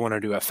usually they want to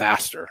do it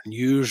faster. And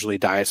usually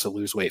diets that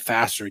lose weight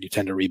faster, you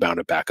tend to rebound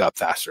it back up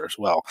faster as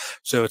well.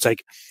 So it's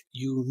like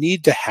you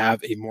need to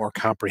have a more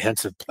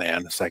comprehensive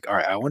plan. It's like, all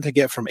right, I want to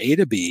get from A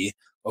to B.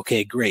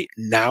 Okay, great.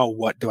 Now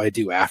what do I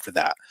do after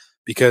that?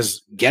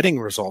 Because getting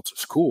results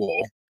is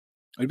cool.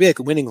 It'd be like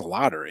winning the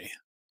lottery.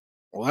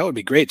 Well, that would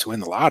be great to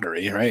win the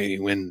lottery, right?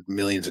 You win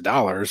millions of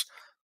dollars.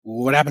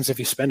 What happens if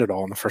you spend it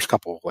all in the first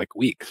couple like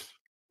weeks?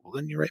 Well,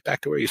 then you're right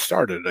back to where you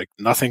started. Like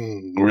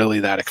nothing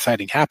really that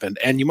exciting happened,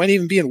 and you might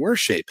even be in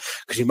worse shape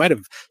because you might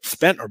have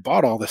spent or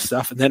bought all this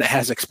stuff, and then it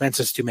has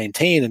expenses to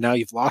maintain, and now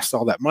you've lost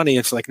all that money.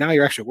 It's like now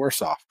you're actually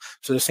worse off.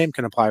 So the same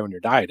can apply when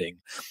you're dieting.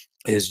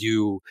 If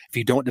you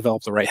don't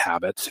develop the right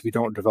habits, if you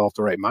don't develop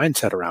the right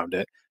mindset around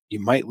it, you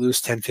might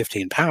lose 10,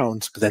 15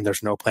 pounds, but then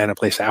there's no plan in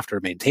place after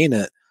to maintain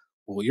it.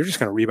 Well, you're just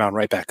going to rebound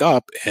right back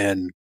up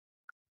and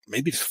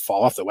maybe just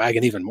fall off the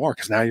wagon even more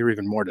because now you're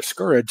even more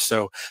discouraged.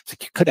 So it's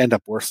like you could end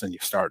up worse than you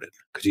started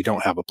because you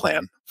don't have a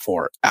plan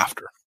for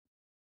after.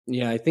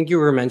 Yeah, I think you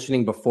were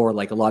mentioning before,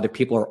 like a lot of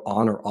people are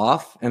on or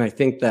off. And I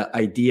think that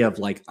idea of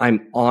like,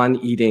 I'm on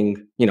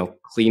eating,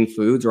 clean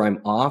foods or I'm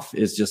off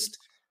is just,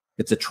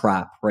 it's a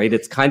trap, right?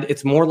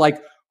 It's more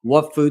like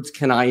what foods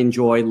can I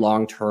enjoy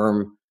long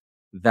term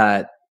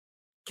that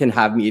can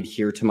have me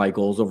adhere to my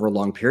goals over a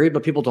long period,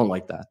 but people don't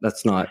like that.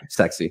 That's not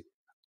sexy.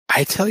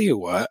 I tell you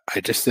what,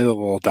 I just did a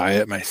little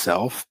diet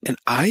myself and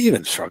I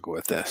even struggle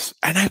with this.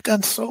 And I've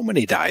done so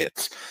many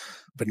diets.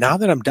 But now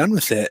that I'm done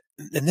with it,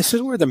 and this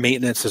is where the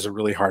maintenance is a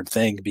really hard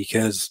thing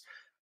because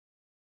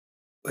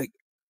like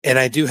and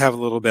I do have a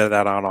little bit of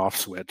that on off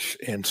switch.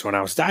 And so when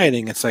I was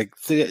dieting, it's like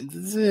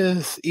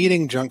this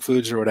eating junk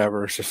foods or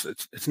whatever,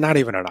 it's not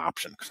even an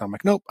option. Because I'm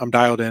like, nope, I'm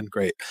dialed in,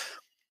 great.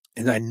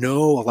 And I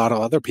know a lot of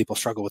other people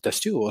struggle with this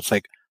too. Well, it's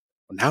like,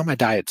 well, now my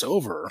diet's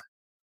over.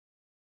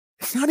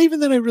 It's not even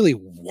that I really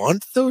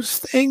want those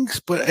things,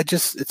 but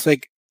it's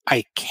like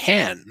I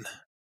can.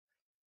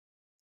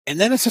 And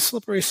then it's a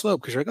slippery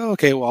slope because you're like, oh,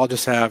 okay, well, I'll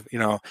just have.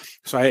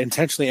 So I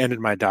intentionally ended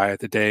my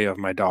diet the day of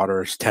my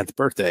daughter's 10th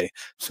birthday.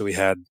 So we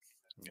had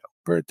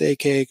birthday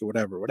cake or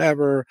whatever,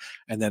 whatever.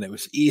 And then it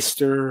was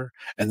Easter.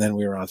 And then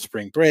we were on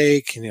spring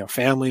break and,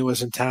 family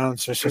was in town.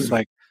 So it's just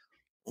like,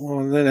 well,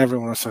 and then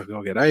everyone wants to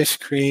go get ice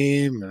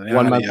cream and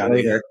One yada, month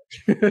yada, yada.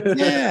 later.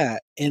 Yeah.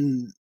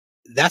 And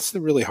that's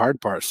the really hard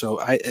part.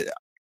 So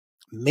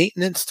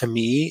maintenance to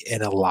me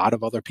and a lot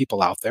of other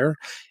people out there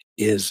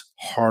is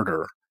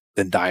harder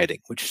than dieting,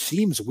 which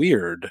seems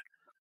weird.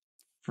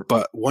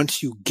 But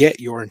once you get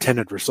your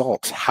intended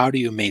results, how do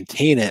you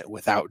maintain it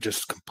without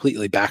just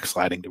completely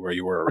backsliding to where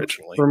you were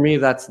originally? For me,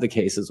 that's the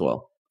case as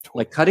well.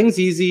 Like cutting's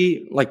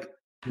easy, like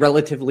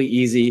relatively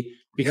easy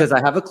Yep. because I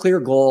have a clear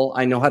goal.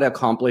 I know how to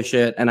accomplish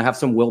it and I have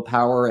some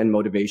willpower and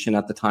motivation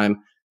at the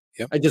time.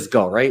 Yep. I just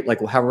go, right? Like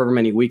however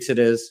many weeks it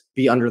is,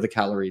 be under the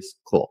calories.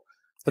 Cool.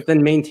 But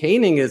then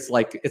maintaining is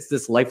like, it's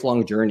this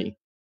lifelong journey,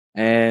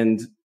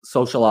 and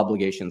social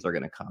obligations are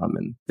going to come,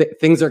 and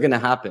things are going to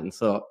happen.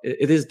 So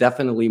it is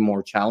definitely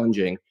more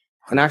challenging.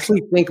 And I 100%.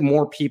 actually think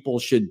more people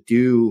should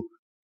do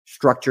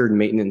structured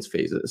maintenance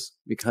phases,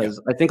 Yeah.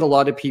 because I think a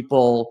lot of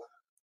people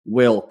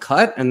will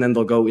cut and then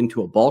they'll go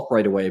into a bulk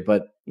right away.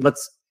 But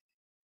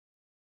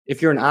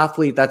if you're an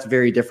athlete, that's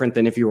very different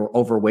than if you were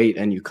overweight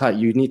and you cut.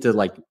 You need to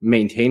like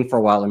maintain for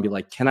a while and be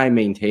like, can I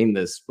maintain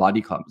this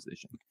body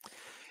composition?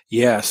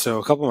 Yeah, so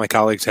a couple of my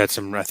colleagues had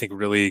some, I think,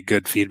 really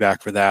good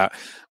feedback for that,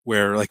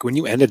 where like when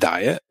you end a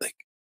diet, like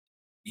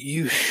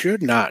you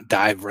should not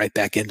dive right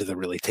back into the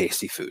really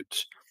tasty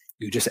foods.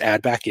 You just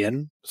add back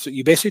in. So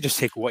you basically just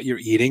take what you're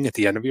eating at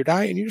the end of your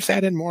diet and you just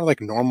add in more like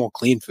normal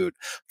clean food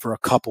for a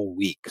couple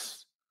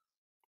weeks.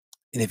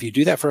 And if you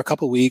do that for a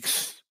couple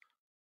weeks,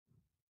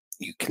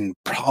 you can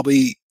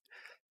probably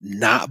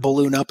not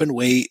balloon up in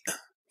weight.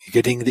 You're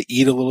getting to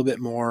eat a little bit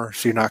more,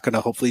 so you're not going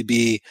to hopefully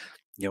be,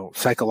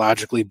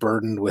 psychologically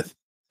burdened with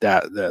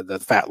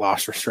the fat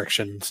loss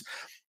restrictions.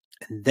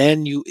 And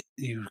then you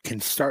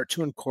can start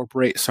to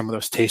incorporate some of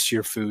those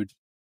tastier food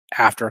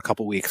after a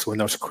couple weeks when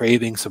those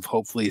cravings have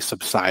hopefully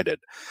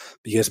subsided.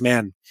 Because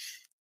man,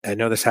 I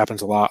know this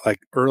happens a lot. Like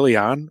early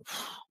on,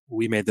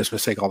 we made this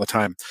mistake all the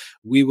time.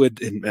 We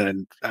would,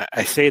 and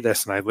I say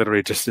this, and I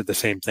literally just did the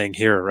same thing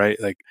here, right?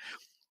 Like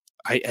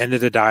I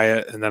ended a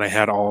diet and then I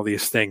had all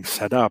these things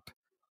set up.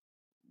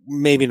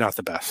 Maybe not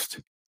the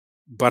best,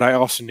 but I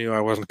also knew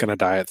I wasn't going to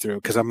diet through,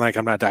 because I'm like,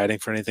 I'm not dieting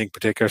for anything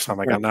particular. So I'm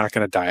like, Right. I'm not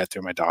going to diet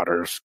through my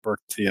daughter's birth,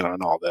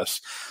 and all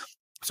this.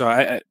 So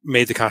I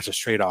made the conscious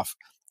trade off.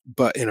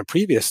 But in a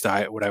previous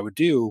diet, what I would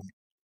do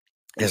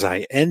is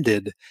I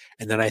ended,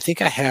 and then I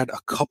think I had a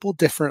couple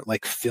different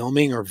like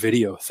filming or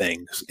video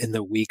things in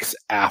the weeks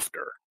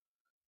after.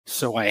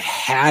 So I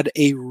had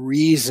a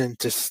reason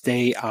to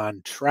stay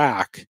on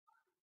track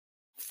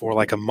for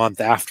like a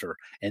month after.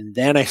 And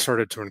then I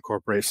started to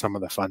incorporate some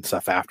of the fun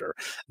stuff after.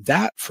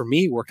 That for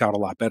me worked out a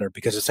lot better,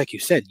 because it's like you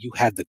said, you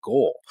had the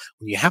goal.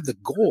 When you have the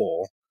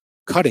goal,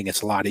 cutting,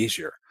 it's a lot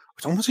easier.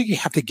 It's almost like you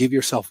have to give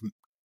yourself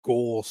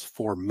goals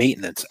for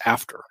maintenance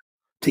after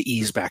to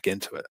ease back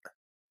into it.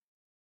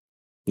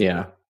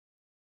 Yeah.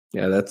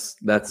 Yeah,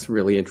 that's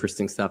really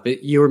interesting stuff.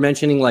 You were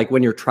mentioning like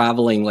when you're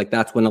traveling, like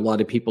that's when a lot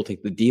of people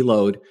take the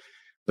deload.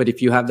 But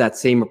if you have that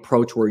same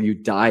approach where you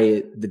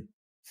diet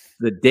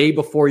the day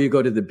before you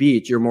go to the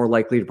beach, you're more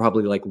likely to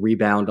probably like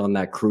rebound on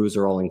that cruise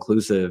or all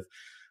inclusive.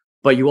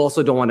 But you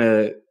also don't want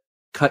to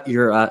cut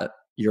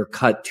your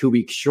cut 2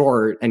 weeks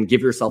short and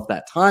give yourself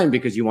that time,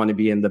 because you want to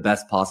be in the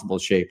best possible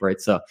shape, right?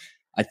 So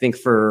I think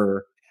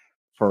for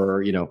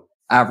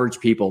average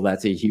people,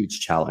 that's a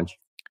huge challenge.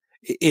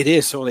 It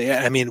is. So,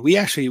 I mean, we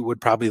actually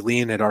would probably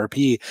lean at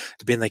RP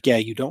to being like, yeah,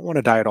 you don't want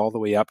to diet all the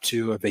way up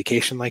to a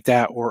vacation like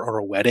that, or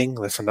a wedding.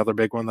 That's another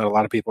big one that a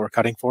lot of people are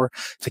cutting for.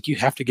 It's like you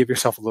have to give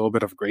yourself a little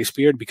bit of a grace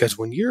period, because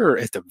when you're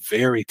at the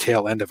very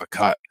tail end of a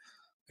cut,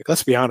 like,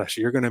 let's be honest,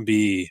 you're going to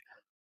be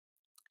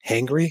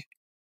hangry.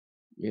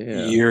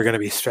 Yeah. You're going to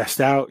be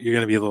stressed out. You're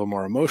going to be a little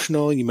more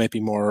emotional. You might be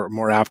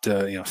more apt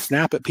to,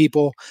 snap at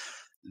people.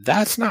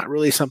 That's not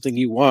really something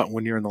you want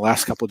when you're in the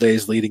last couple of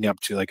days leading up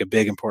to like a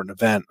big important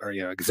event, or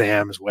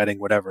exams, wedding,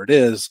 whatever it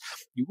is.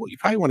 You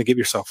probably want to give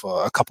yourself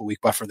a couple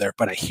week buffer there.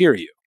 But I hear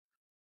you.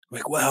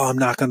 Like, well, I'm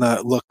not going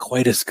to look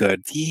quite as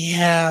good.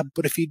 Yeah,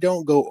 but if you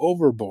don't go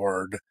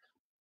overboard,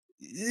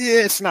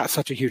 it's not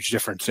such a huge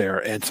difference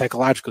there. And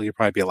psychologically, you'll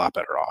probably be a lot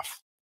better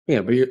off.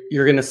 Yeah, but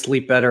you're going to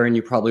sleep better, and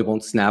you probably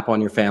won't snap on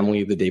your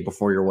family the day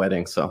before your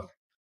wedding. So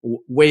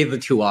weigh the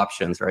two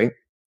options, right?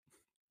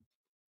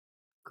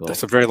 Cool.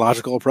 That's a very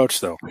logical approach,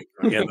 though.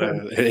 And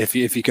if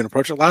you can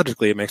approach it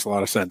logically, it makes a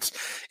lot of sense.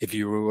 If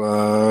you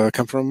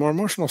come from a more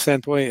emotional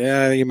standpoint,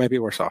 you might be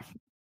worse off.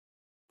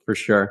 For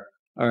sure.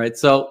 All right.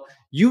 So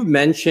you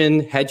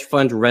mentioned hedge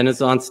fund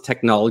Renaissance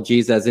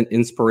Technologies as an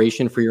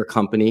inspiration for your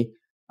company.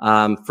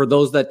 For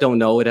those that don't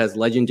know, it has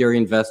legendary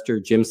investor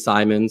Jim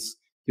Simons.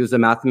 He was a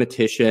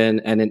mathematician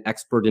and an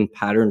expert in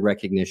pattern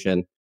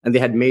recognition, and they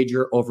had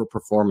major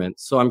overperformance.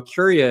 So I'm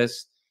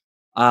curious,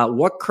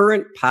 what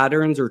current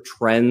patterns or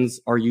trends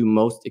are you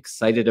most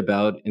excited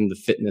about in the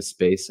fitness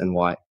space, and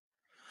why?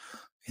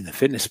 In the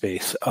fitness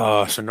space,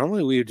 so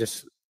normally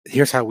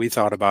here's how we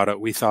thought about it.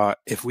 We thought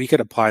if we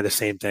could apply the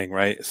same thing,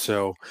 right?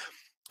 So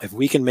if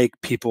we can make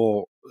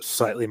people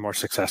slightly more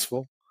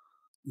successful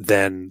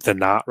than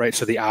not, right?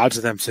 So the odds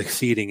of them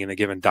succeeding in a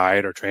given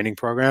diet or training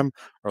program,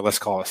 or let's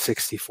call it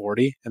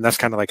 60-40, and that's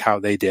kind of like how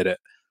they did it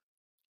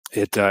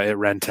at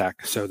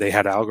Rentech. So they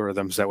had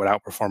algorithms that would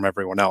outperform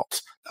everyone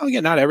else. Oh,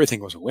 yeah, not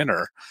everything was a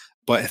winner,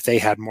 but if they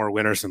had more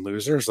winners than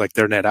losers, like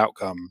their net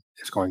outcome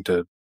is going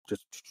to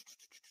just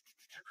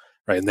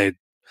right. And I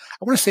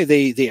want to say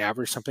they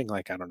average something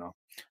like, I don't know,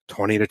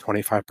 20 to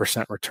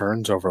 25%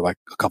 returns over like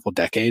a couple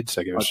decades.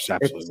 Like it was just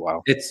absolutely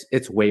wild.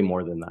 It's way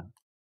more than that.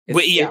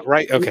 Wait, yeah,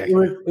 right. Okay.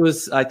 It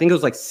was I think it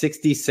was like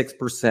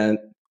 66%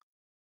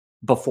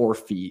 before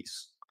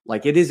fees.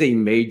 Like it is a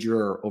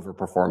major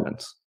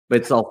overperformance. but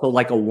it's also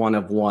like a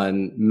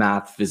one-of-one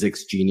math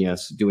physics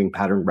genius doing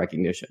pattern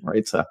recognition,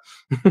 right? So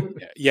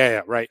Yeah,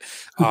 right.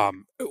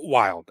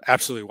 Wild,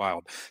 absolutely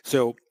wild.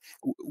 So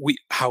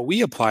how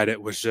we applied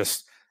it was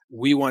just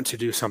we want to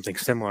do something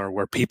similar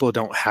where people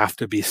don't have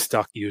to be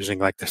stuck using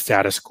like the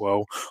status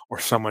quo or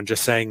someone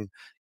just saying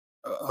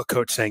a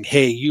coach saying,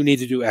 "Hey, you need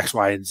to do X,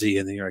 Y, and Z,"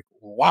 and then you're like,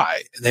 well,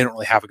 "Why?" And they don't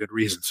really have a good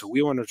reason. So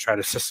we want to try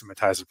to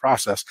systematize the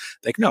process.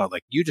 Like, no,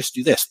 like you just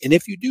do this, and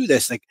if you do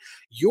this, like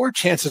your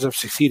chances of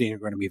succeeding are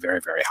going to be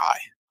very, very high.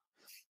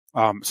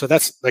 So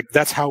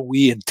that's how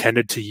we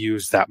intended to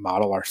use that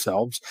model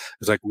ourselves.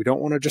 Is like we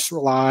don't want to just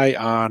rely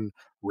on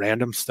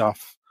random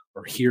stuff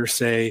or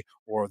hearsay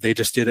or they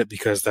just did it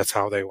because that's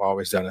how they've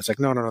always done it. It's like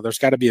no. There's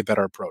got to be a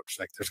better approach.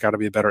 Like there's got to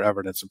be a better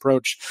evidence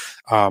approach.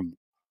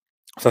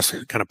 So that's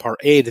kind of part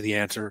A to the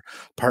answer.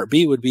 Part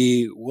B would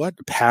be what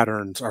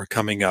patterns are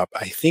coming up.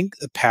 I think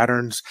the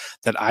patterns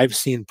that I've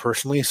seen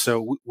personally.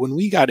 So when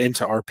we got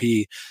into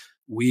RP,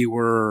 we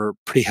were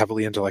pretty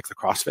heavily into like the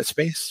CrossFit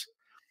space.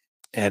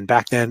 And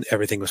back then,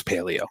 everything was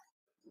paleo.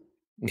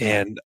 okay.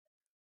 And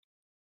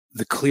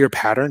the clear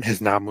pattern has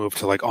now moved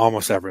to like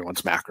almost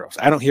everyone's macros.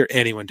 I don't hear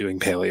anyone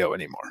doing paleo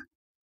anymore.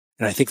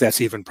 And I think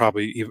that's even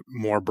probably even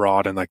more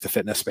broad in like the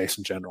fitness space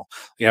in general.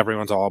 Like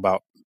everyone's all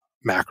about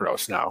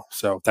macros now.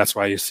 So that's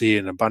why you see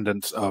an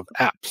abundance of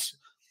apps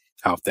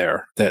out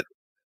there that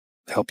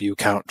help you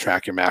count,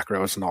 track your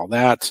macros and all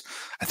that.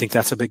 I think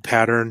that's a big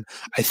pattern.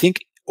 I think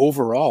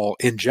overall,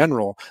 in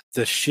general,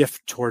 the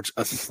shift towards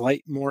a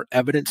slight more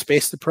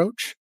evidence-based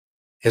approach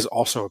has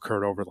also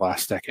occurred over the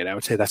last decade. I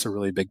would say that's a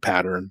really big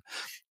pattern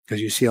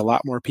because you see a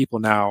lot more people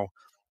now,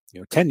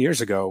 10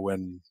 years ago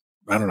when,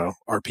 I don't know,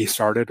 RP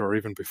started or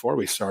even before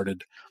we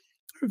started,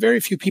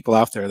 very few people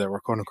out there that were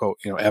quote unquote,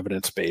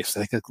 evidence based.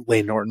 I think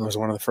Lane Norton was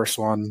one of the first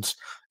ones.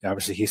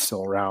 Obviously, he's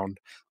still around,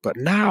 but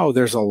now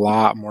there's a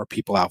lot more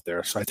people out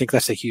there. So I think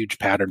that's a huge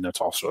pattern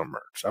that's also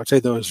emerged. I would say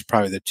those are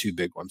probably the two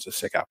big ones that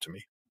stick out to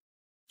me.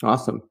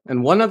 Awesome.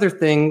 And one other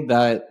thing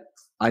that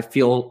I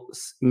feel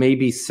may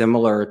be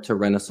similar to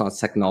Renaissance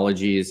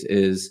Technologies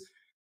is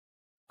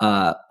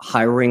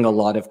hiring a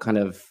lot of kind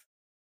of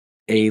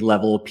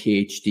A-level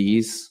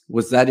PhDs.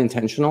 Was that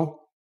intentional?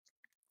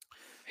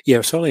 Yeah, it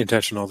was totally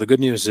intentional. The good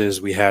news is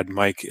we had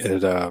Mike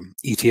at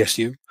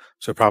ETSU,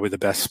 so probably the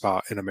best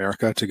spot in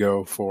America to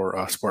go for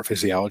a sport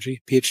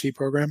physiology PhD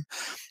program.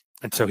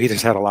 And so he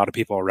just had a lot of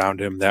people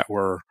around him that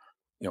were,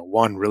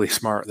 one, really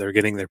smart. They're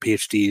getting their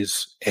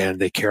PhDs and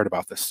they cared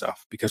about this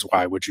stuff because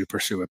why would you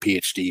pursue a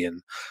PhD in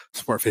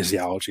sport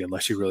physiology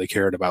unless you really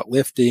cared about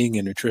lifting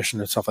and nutrition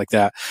and stuff like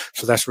that?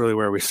 So that's really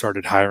where we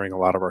started hiring a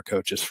lot of our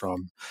coaches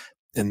from.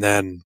 And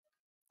then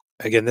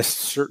again, this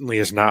certainly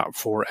is not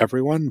for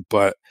everyone,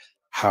 but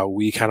how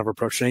we kind of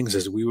approach things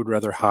is we would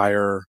rather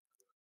hire,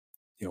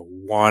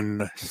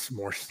 one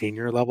more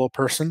senior level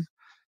person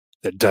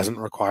that doesn't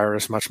require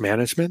as much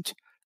management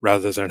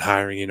rather than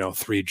hiring,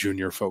 three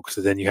junior folks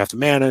that then you have to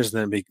manage.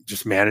 And then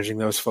just managing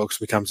those folks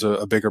becomes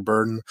a bigger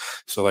burden.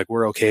 So like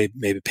we're okay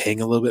maybe paying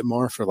a little bit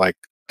more for like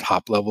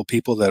top level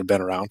people that have been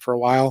around for a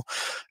while.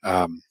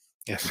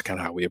 That's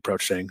kind of how we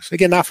approach things.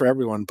 Again, not for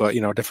everyone, but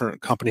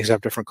different companies have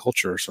different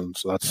cultures, and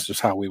so that's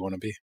just how we want to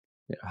be.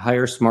 Yeah,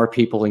 hire smart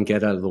people and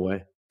get out of the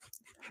way.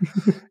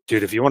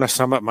 Dude, if you want to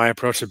sum up my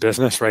approach to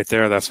business right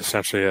there, that's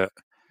essentially it.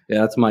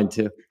 Yeah, that's mine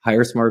too.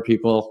 Hire smart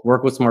people,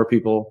 work with smart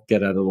people,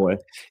 get out of the way.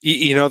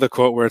 You know the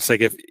quote where it's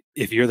like,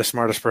 if you're the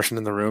smartest person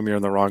in the room, you're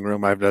in the wrong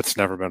room. That's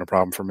never been a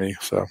problem for me.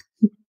 So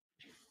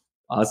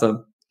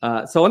awesome.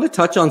 So I want to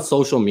touch on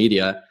social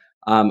media.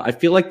 I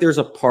feel like there's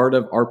a part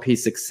of RP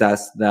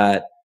success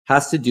that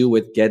has to do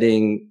with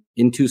getting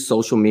into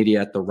social media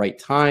at the right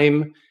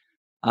time.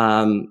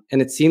 And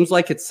it seems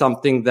like it's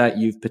something that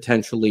you've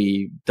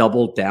potentially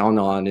doubled down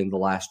on in the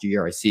last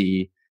year. I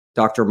see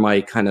Dr.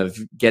 Mike kind of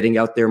getting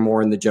out there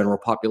more in the general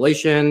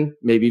population,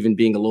 maybe even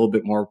being a little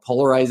bit more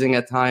polarizing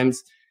at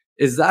times.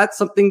 Is that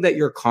something that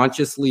you're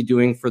consciously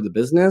doing for the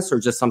business or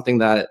just something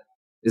that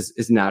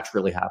is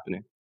naturally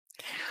happening?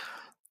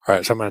 all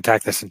right, so I'm going to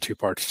attack this in two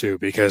parts too,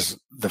 because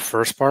the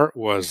first part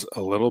was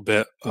a little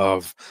bit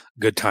of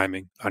good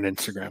timing on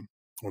Instagram.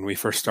 When we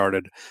first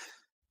started,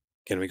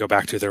 again, we go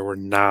back to there were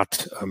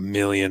not a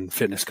million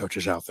fitness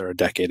coaches out there a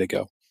decade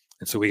ago.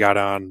 And so we got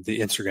on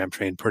the Instagram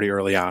train pretty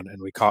early on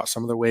and we caught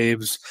some of the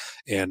waves.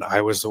 And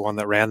I was the one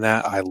that ran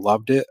that. I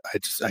loved it.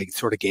 I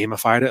sort of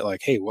gamified it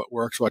like, hey, what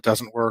works, what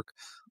doesn't work?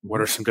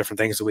 What are some different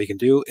things that we can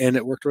do? And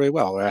it worked really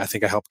well. I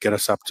think I helped get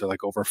us up to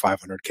like over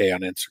 500K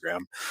on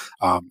Instagram.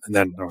 And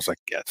then I was like,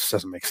 yeah, this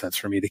doesn't make sense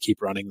for me to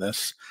keep running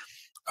this.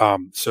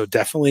 So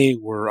definitely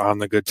we're on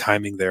the good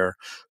timing there.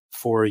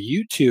 For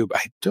YouTube,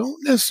 I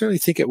don't necessarily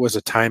think it was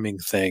a timing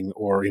thing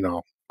or,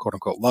 quote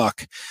unquote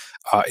luck.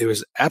 It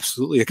was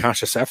absolutely a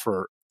conscious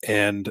effort.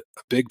 And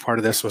a big part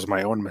of this was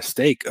my own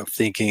mistake of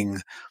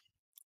thinking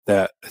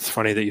that it's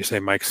funny that you say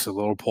Mike's a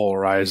little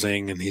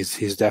polarizing and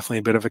he's definitely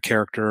a bit of a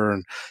character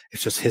and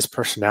it's just his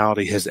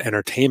personality, his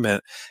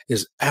entertainment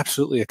is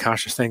absolutely a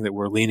conscious thing that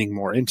we're leaning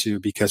more into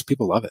because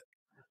people love it.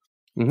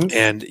 Hmm.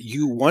 And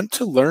you want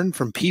to learn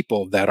from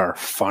people that are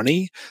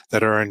funny,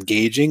 that are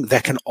engaging,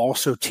 that can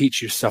also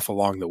teach you stuff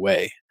along the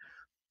way.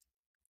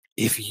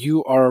 If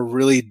you are a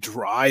really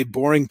dry,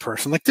 boring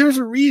person, like there's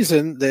a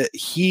reason that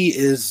he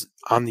is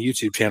on the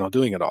YouTube channel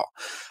doing it all.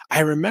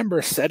 I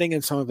remember sitting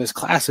in some of his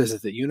classes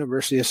at the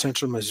University of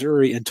Central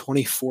Missouri in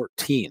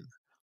 2014,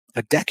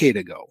 a decade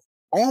ago,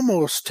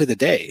 almost to the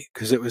day,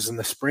 because it was in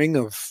the spring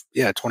of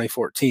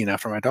 2014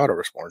 after my daughter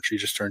was born. She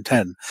just turned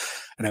 10.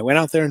 And I went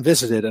out there and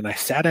visited, and I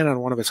sat in on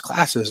one of his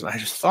classes, and I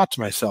just thought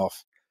to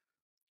myself,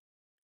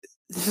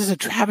 this is a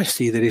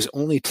travesty that he's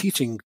only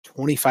teaching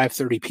 25,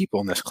 30 people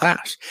in this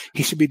class.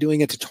 He should be doing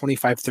it to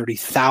 25,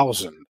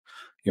 30,000,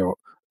 you know,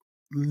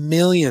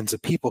 millions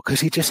of people, because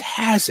he just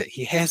has it.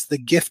 He has the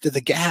gift of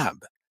the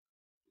gab.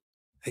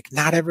 Like,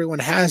 not everyone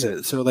has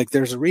it. So, like,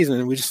 there's a reason.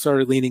 And we just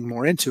started leaning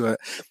more into it.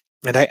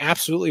 And I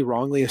absolutely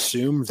wrongly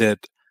assumed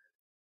that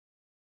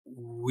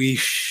we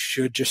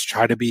should just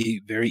try to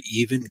be very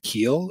even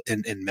keel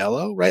and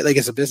mellow, right? Like,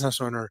 as a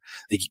business owner,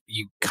 like,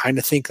 you kind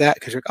of think that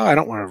because you're like, oh, I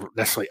don't want to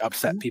necessarily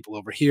upset people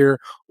over here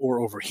or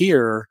over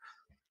here.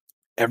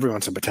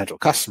 Everyone's a potential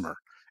customer.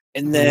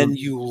 And Hmm. then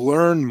you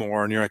learn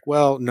more and you're like,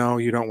 well, no,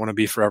 you don't want to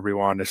be for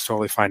everyone. It's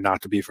totally fine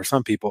not to be for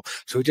some people.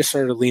 So we just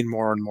started to lean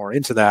more and more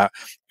into that.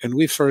 And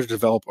we've started to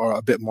develop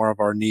a bit more of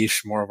our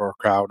niche, more of our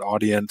crowd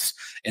audience,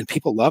 and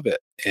people love it.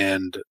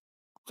 And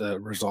the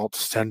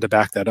results tend to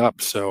back that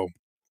up. So,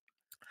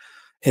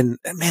 and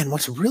man,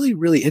 what's really,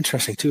 really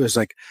interesting too is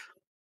like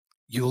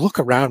you look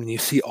around and you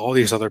see all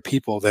these other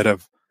people that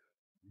have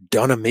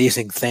done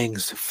amazing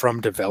things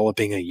from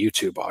developing a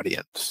YouTube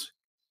audience.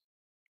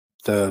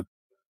 The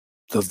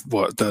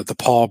the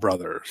Paul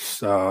brothers,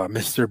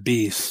 Mr.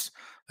 Beast.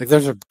 Like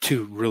those are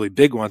two really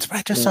big ones. But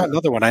I just saw Yeah.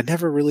 another one. I'd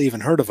never really even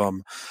heard of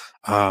them.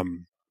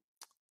 Um,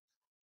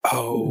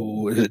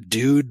 is it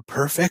Dude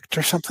Perfect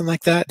or something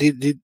like that? Do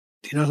you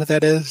know who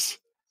that is?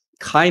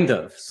 Kind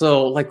of.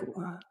 So, like,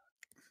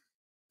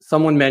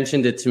 someone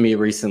mentioned it to me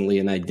recently,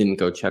 and I didn't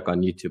go check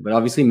on YouTube. But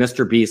obviously,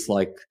 Mr. Beast,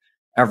 like,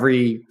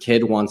 every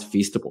kid wants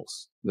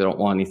Feastables. They don't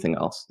want anything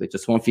else. They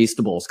just want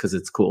Feastables because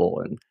it's cool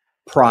and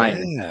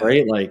Prime, Yeah,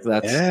 right? Like,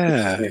 that's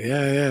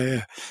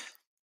yeah.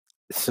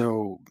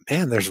 So,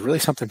 man, there's really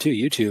something to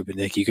YouTube, and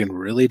like you can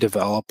really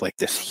develop like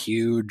this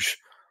huge,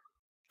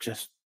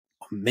 just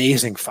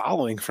amazing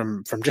following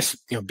from just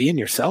being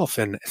yourself.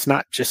 And it's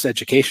not just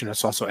education;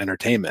 it's also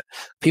entertainment.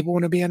 People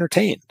want to be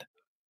entertained.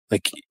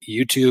 Like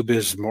YouTube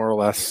is more or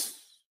less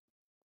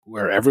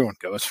where everyone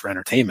goes for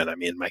entertainment. I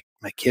mean, my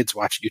kids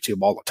watch YouTube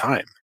all the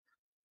time.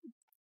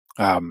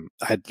 I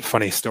had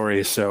funny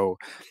stories. So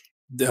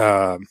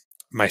uh,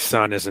 my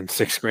son is in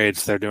sixth grade,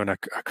 so they're doing a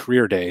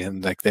career day,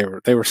 and like they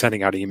were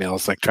sending out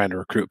emails like trying to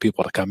recruit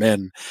people to come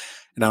in.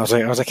 And I was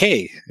like,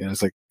 hey, and I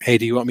was like, hey,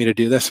 do you want me to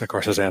do this? And of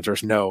course, his answer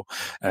is no.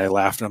 And I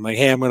laughed, and I'm like,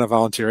 hey, I'm going to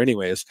volunteer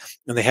anyways.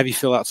 And they have you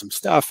fill out some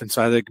stuff, and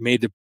so I like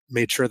made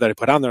sure that I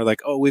put on there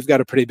like, oh, we've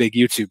got a pretty big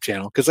YouTube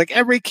channel because like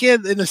every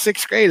kid in the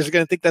sixth grade is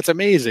going to think that's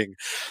amazing.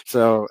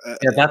 So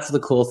yeah, that's the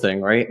cool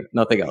thing, right?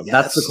 Nothing else.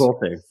 That's the yes, cool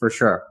thing for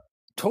sure.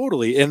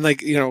 totally. And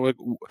like like,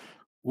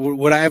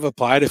 would I have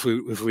applied if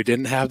we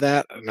didn't have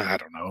that? No, I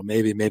don't know.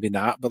 Maybe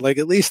not. But like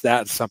at least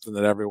that's something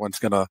that everyone's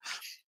gonna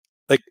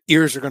like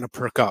ears are gonna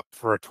perk up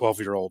for a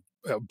 12-year-old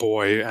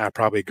boy,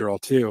 probably a girl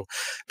too.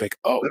 Like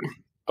oh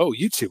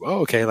YouTube. Oh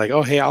okay. Like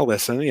oh hey I'll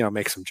listen.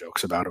 Make some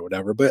jokes about it or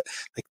whatever. But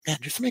like man,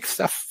 just make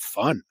stuff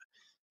fun,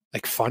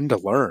 like fun to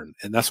learn,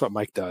 and that's what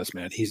Mike does,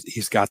 man.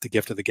 He's got the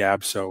gift of the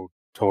gab. So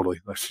totally,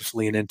 let's just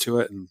lean into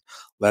it and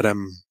let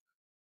him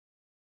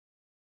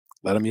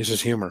let him use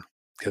his humor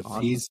because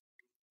Awesome.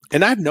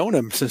 and I've known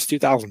him since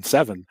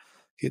 2007.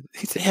 He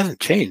hasn't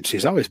changed.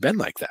 He's always been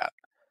like that.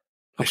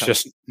 It's Okay.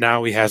 just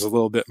now he has a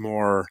little bit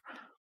more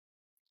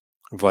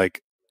of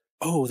like,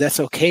 oh, that's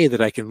okay that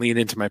I can lean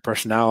into my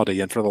personality.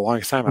 And for the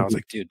longest time, I was Mhm.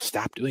 like, dude,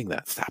 stop doing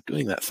that. Stop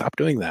doing that. Stop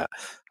doing that.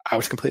 I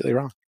was completely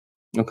wrong.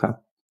 Okay.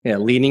 Yeah,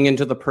 leaning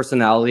into the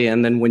personality,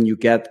 and then when you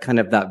get kind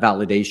of that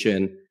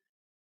validation,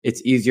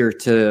 it's easier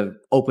to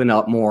open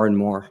up more and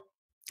more.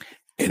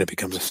 And it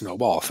becomes a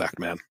snowball effect,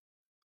 man.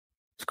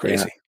 It's Yeah.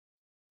 crazy.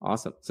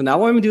 Awesome. So now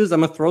what I'm gonna do is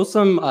I'm gonna throw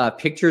some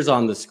pictures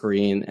on the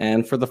screen,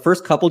 and for the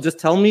first couple, just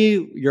tell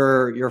me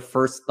your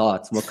first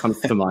thoughts. What comes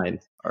to mind?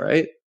 All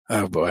right.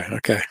 Oh boy.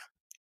 Okay.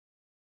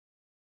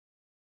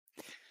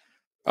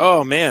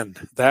 Oh man,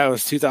 that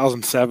was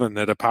 2007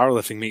 at a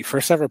powerlifting meet.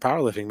 First ever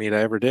powerlifting meet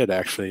I ever did,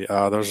 actually.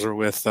 Those are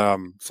with so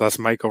that's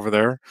Mike over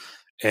there,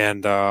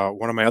 and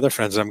one of my other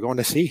friends I'm going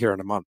to see here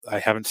in a month. I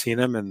haven't seen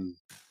him in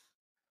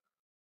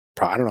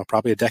I don't know,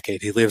 probably a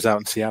decade. He lives out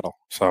in Seattle,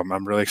 so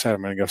I'm really excited.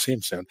 I'm going to go see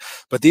him soon.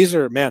 But these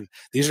are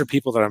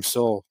people that I'm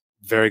still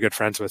very good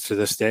friends with to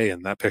this day.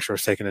 And that picture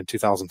was taken in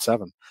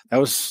 2007. That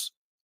was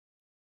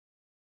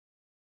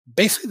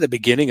basically the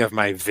beginning of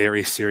my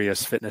very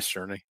serious fitness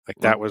journey. Like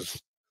that Wow.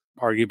 was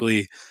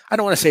arguably, I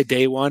don't want to say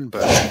day one,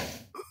 but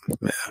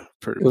yeah,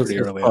 pretty It's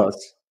early on.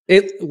 close.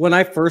 It when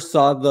I first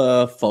saw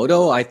the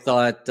photo, I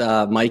thought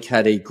Mike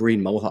had a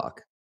green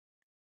mohawk.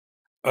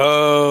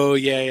 Oh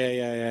yeah.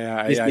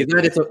 You see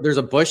that? There's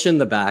a bush in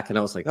the back, and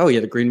I was like, oh,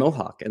 yeah, the green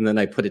mohawk. And then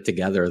I put it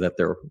together that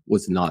there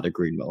was not a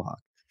green mohawk.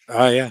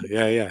 Oh yeah.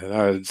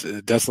 No,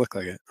 it does look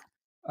like it.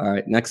 All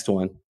right, next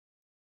one.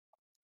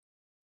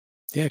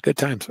 Yeah, good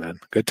times, man.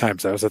 Good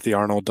times. I was at the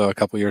Arnold a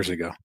couple years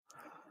ago.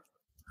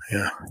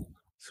 Yeah.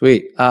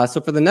 Sweet.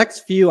 So for the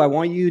next few, I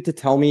want you to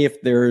tell me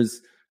if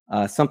there's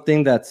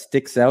something that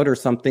sticks out or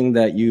something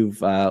that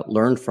you've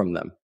learned from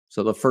them.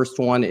 So the first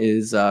one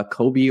is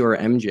Kobe or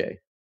MJ.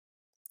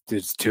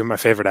 It's two of my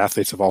favorite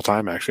athletes of all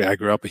time, actually. I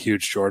grew up a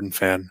huge Jordan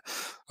fan.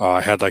 I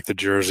had like the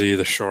jersey,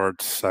 the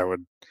shorts. I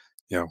would,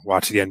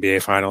 watch the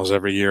NBA finals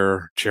every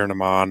year, cheering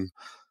them on.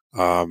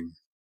 Um,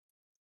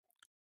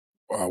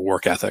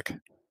 Work ethic. Okay.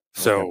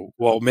 So,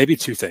 well, maybe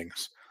two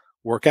things.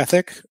 Work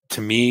ethic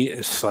to me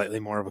is slightly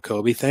more of a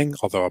Kobe thing,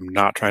 although I'm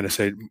not trying to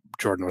say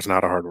Jordan was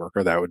not a hard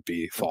worker. That would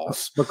be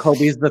false. But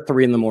Kobe's the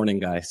 3 a.m.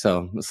 guy,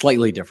 so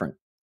slightly different.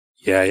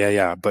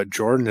 Yeah. But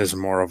Jordan is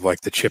more of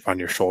like the chip on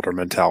your shoulder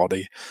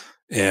mentality.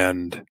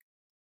 And,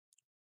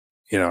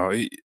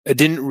 I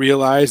didn't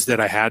realize that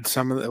I had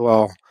some of the,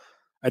 well,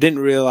 I didn't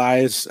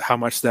realize how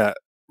much that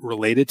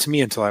related to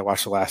me until I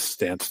watched the Last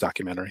Dance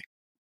documentary.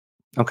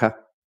 Okay.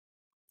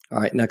 All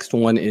right. Next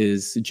one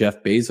is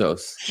Jeff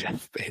Bezos.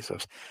 Jeff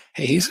Bezos.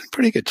 Hey, he's in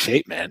pretty good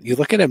shape, man. You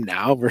look at him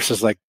now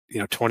versus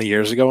 20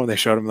 years ago when they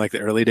showed him like the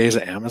early days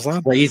of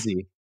Amazon.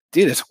 Crazy.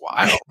 Dude, it's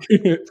wild.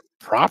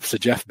 Props to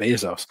Jeff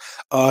Bezos.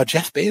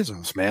 Jeff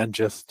Bezos, man,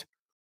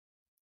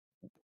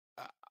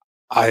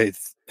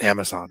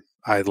 Amazon.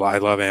 I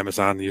love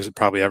Amazon. Use it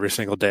probably every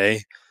single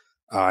day.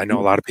 I know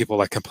a lot of people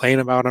like complain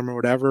about him or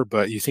whatever,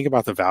 but you think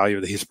about the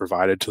value that he's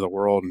provided to the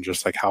world and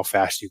just like how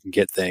fast you can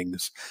get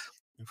things.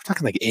 We're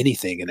talking like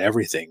anything and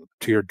everything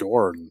to your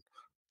door and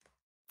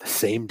the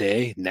same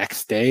day,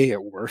 next day,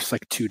 at worst,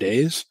 like 2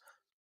 days.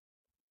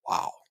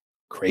 Wow.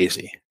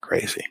 Crazy.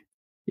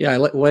 Yeah,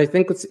 what I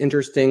think what's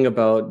interesting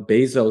about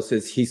Bezos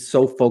is he's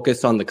so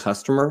focused on the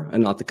customer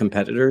and not the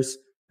competitors.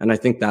 And I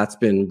think that's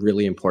been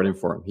really important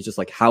for him. He's just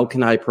like, how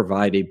can I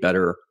provide a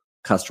better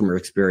customer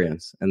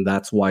experience? And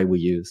that's why we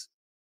use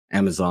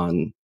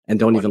Amazon and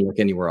don't even look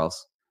anywhere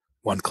else.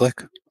 One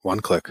click.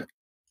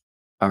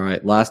 All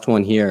right, last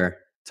one here.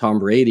 Tom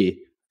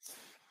Brady.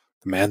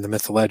 The man, the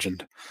myth, the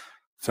legend.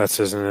 So that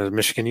says in a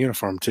Michigan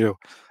uniform too.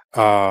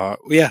 Tom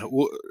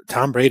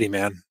Brady,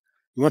 man.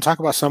 You want to talk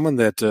about someone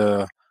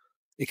that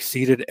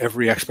exceeded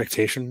every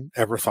expectation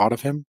ever thought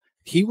of him?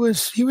 He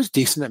was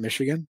decent at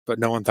Michigan, but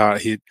no one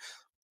thought he'd.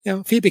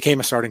 If he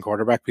became a starting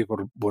quarterback, people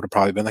would have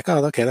probably been like,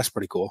 "Oh, okay, that's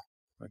pretty cool,"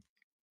 like,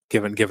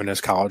 given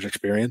his college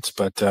experience.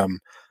 But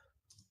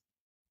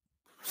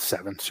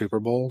 7 Super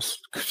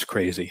Bowls, it's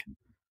crazy.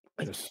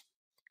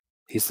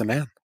 He's the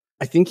man.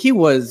 I think he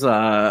was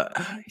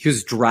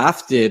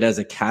drafted as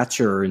a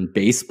catcher in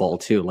baseball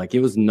too. Like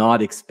it was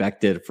not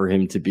expected for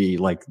him to be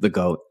like the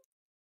GOAT.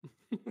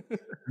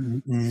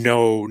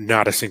 No,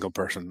 not a single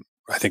person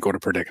I think would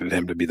have predicted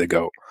him to be the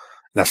GOAT.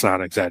 That's not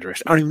an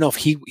exaggeration. I don't even know if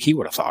he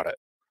would have thought it.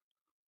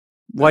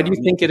 Why do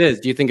you think it is?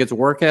 Do you think it's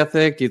work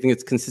ethic? Do you think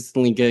it's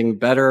consistently getting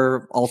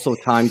better? Also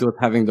timed with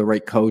having the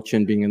right coach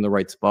and being in the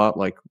right spot?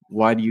 Like,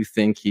 why do you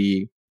think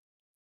he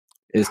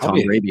is Tom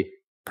Brady?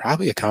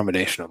 Probably a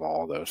combination of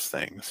all of those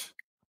things.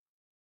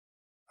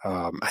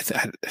 I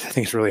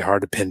think it's really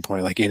hard to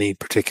pinpoint like any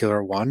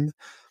particular one,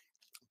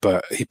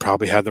 but he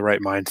probably had the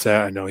right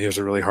mindset. I know he was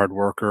a really hard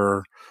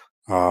worker.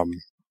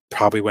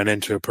 Probably went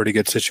into a pretty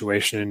good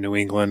situation in New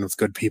England with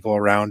good people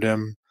around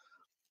him.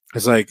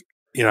 It's like,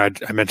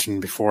 I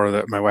mentioned before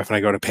that my wife and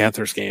I go to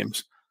Panthers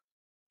games.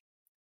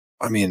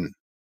 I mean,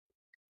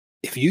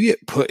 if you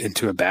get put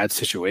into a bad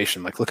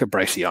situation, like look at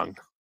Bryce Young,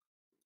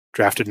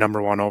 drafted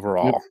number 1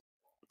 overall. Yep.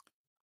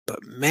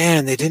 But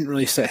man, they didn't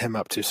really set him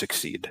up to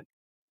succeed.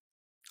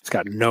 He's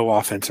got no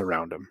offense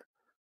around him.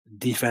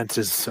 Defense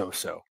is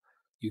so-so.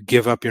 You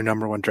give up your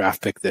number 1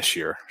 draft pick this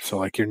year. So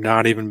like you're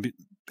not even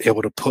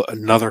able to put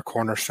another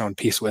cornerstone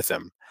piece with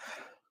him.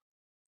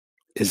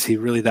 Is he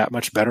really that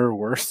much better or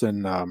worse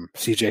than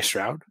CJ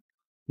Stroud?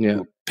 Yeah.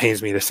 Who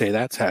pains me to say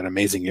that. He's had an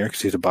amazing year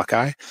because he's a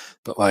Buckeye.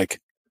 But like,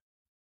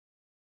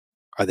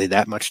 are they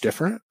that much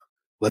different?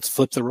 Let's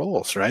flip the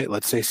roles, right?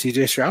 Let's say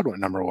CJ Stroud went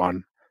number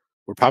 1.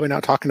 We're probably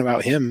not talking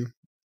about him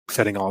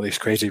setting all these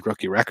crazy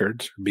rookie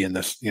records, being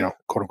this,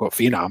 quote unquote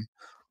phenom.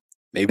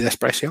 Maybe that's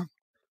Bryce Young.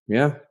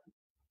 Yeah.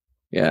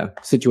 Yeah.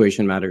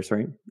 Situation matters,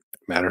 right?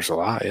 Matters a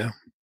lot. Yeah.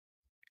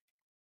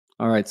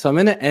 All right. So I'm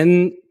going to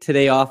end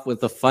today off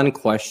with a fun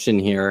question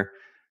here.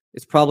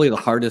 It's probably the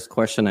hardest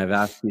question I've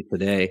asked you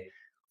today.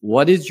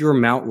 What is your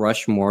Mount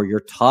Rushmore, your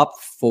top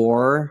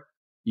 4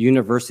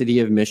 University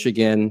of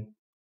Michigan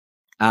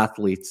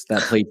athletes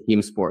that played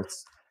team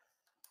sports?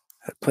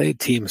 That played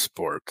team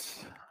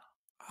sports.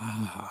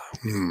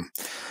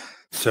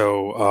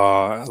 So,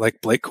 like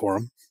Blake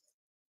Corum.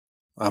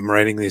 I'm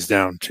writing these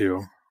down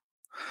too.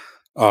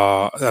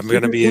 I'm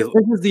going to be. This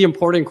is the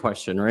important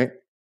question, right?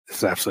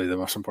 is absolutely the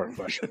most important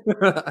question.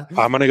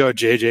 I'm going to go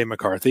JJ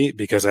McCarthy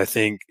because I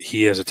think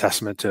he is a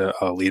testament to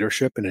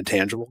leadership and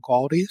intangible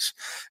qualities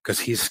because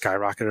he's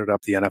skyrocketed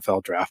up the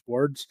NFL draft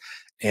boards.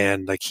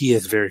 And like he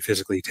is very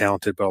physically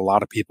talented, but a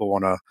lot of people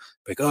want to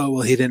like, oh,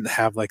 well, he didn't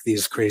have like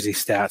these crazy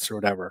stats or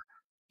whatever.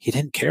 He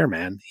didn't care,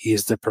 man.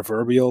 He's the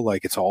proverbial,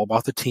 like, it's all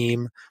about the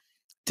team.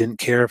 Didn't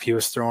care if he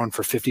was throwing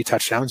for 50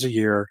 touchdowns a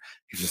year.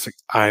 He's just like,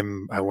 I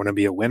want to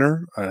be a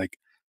winner. Like,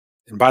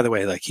 and by the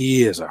way, like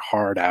he is a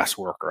hard ass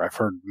worker. I've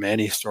heard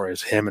many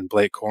stories. Him and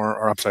Blake Corum,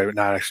 or I'm sorry,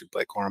 not actually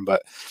Blake Corum,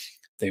 but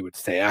they would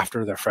stay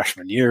after their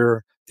freshman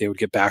year. They would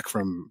get back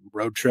from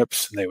road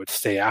trips and they would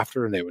stay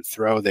after and they would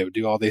throw. They would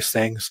do all these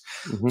things.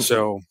 Mm-hmm.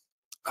 So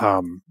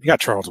you got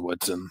Charles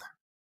Woodson.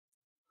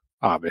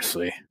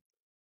 Obviously,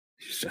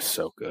 he's just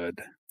so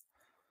good.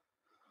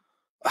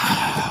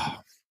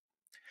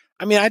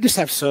 I mean, I just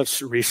have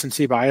such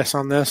recency bias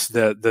on this.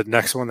 The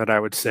next one that I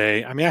would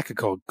say, I mean, I could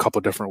go a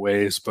couple different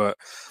ways, but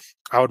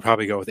I would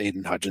probably go with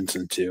Aiden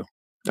Hutchinson too.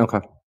 Okay.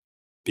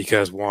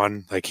 Because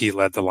one, like he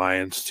led the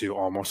Lions to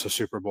almost a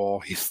Super Bowl.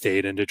 He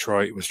stayed in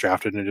Detroit, was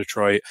drafted in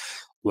Detroit,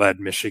 led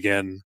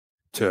Michigan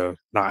to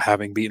not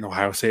having beaten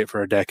Ohio State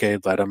for a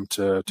decade, led him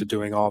to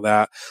doing all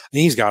that. And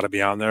he's got to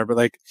be on there. But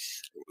like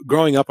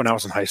growing up when I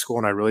was in high school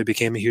and I really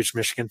became a huge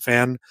Michigan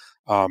fan,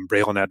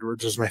 Braylon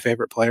Edwards was my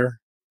favorite player.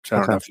 I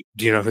don't know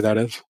do you know who that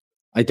is?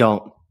 I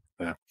don't.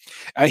 Yeah.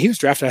 He was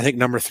drafted, I think,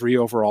 number 3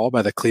 overall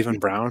by the Cleveland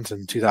Browns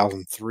in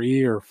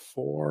 2003 or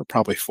 4,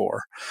 probably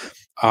 4.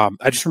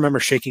 I just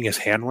remember shaking his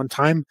hand one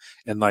time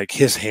and like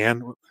his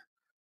hand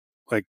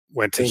like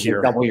went to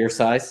here. Double your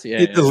size?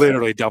 Yeah.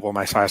 Literally double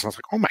my size. And I was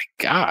like, oh my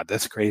God,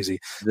 that's crazy.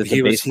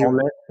 He was here.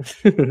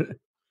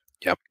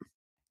 Yep.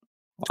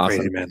 Awesome.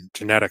 Crazy, man.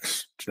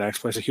 Genetics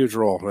plays a huge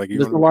role. Like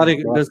there's a lot of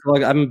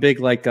I'm a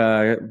big like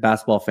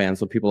basketball fan,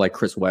 so people like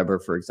Chris Webber,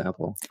 for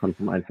example, come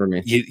to mind for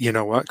me. You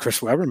know what,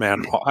 Chris Webber,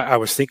 man. I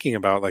was thinking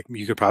about like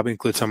you could probably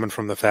include someone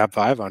from the Fab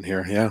Five on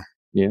here.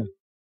 Yeah.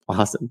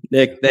 Awesome,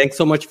 Nick. Thanks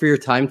so much for your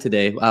time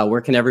today. Where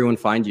can everyone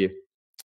find you?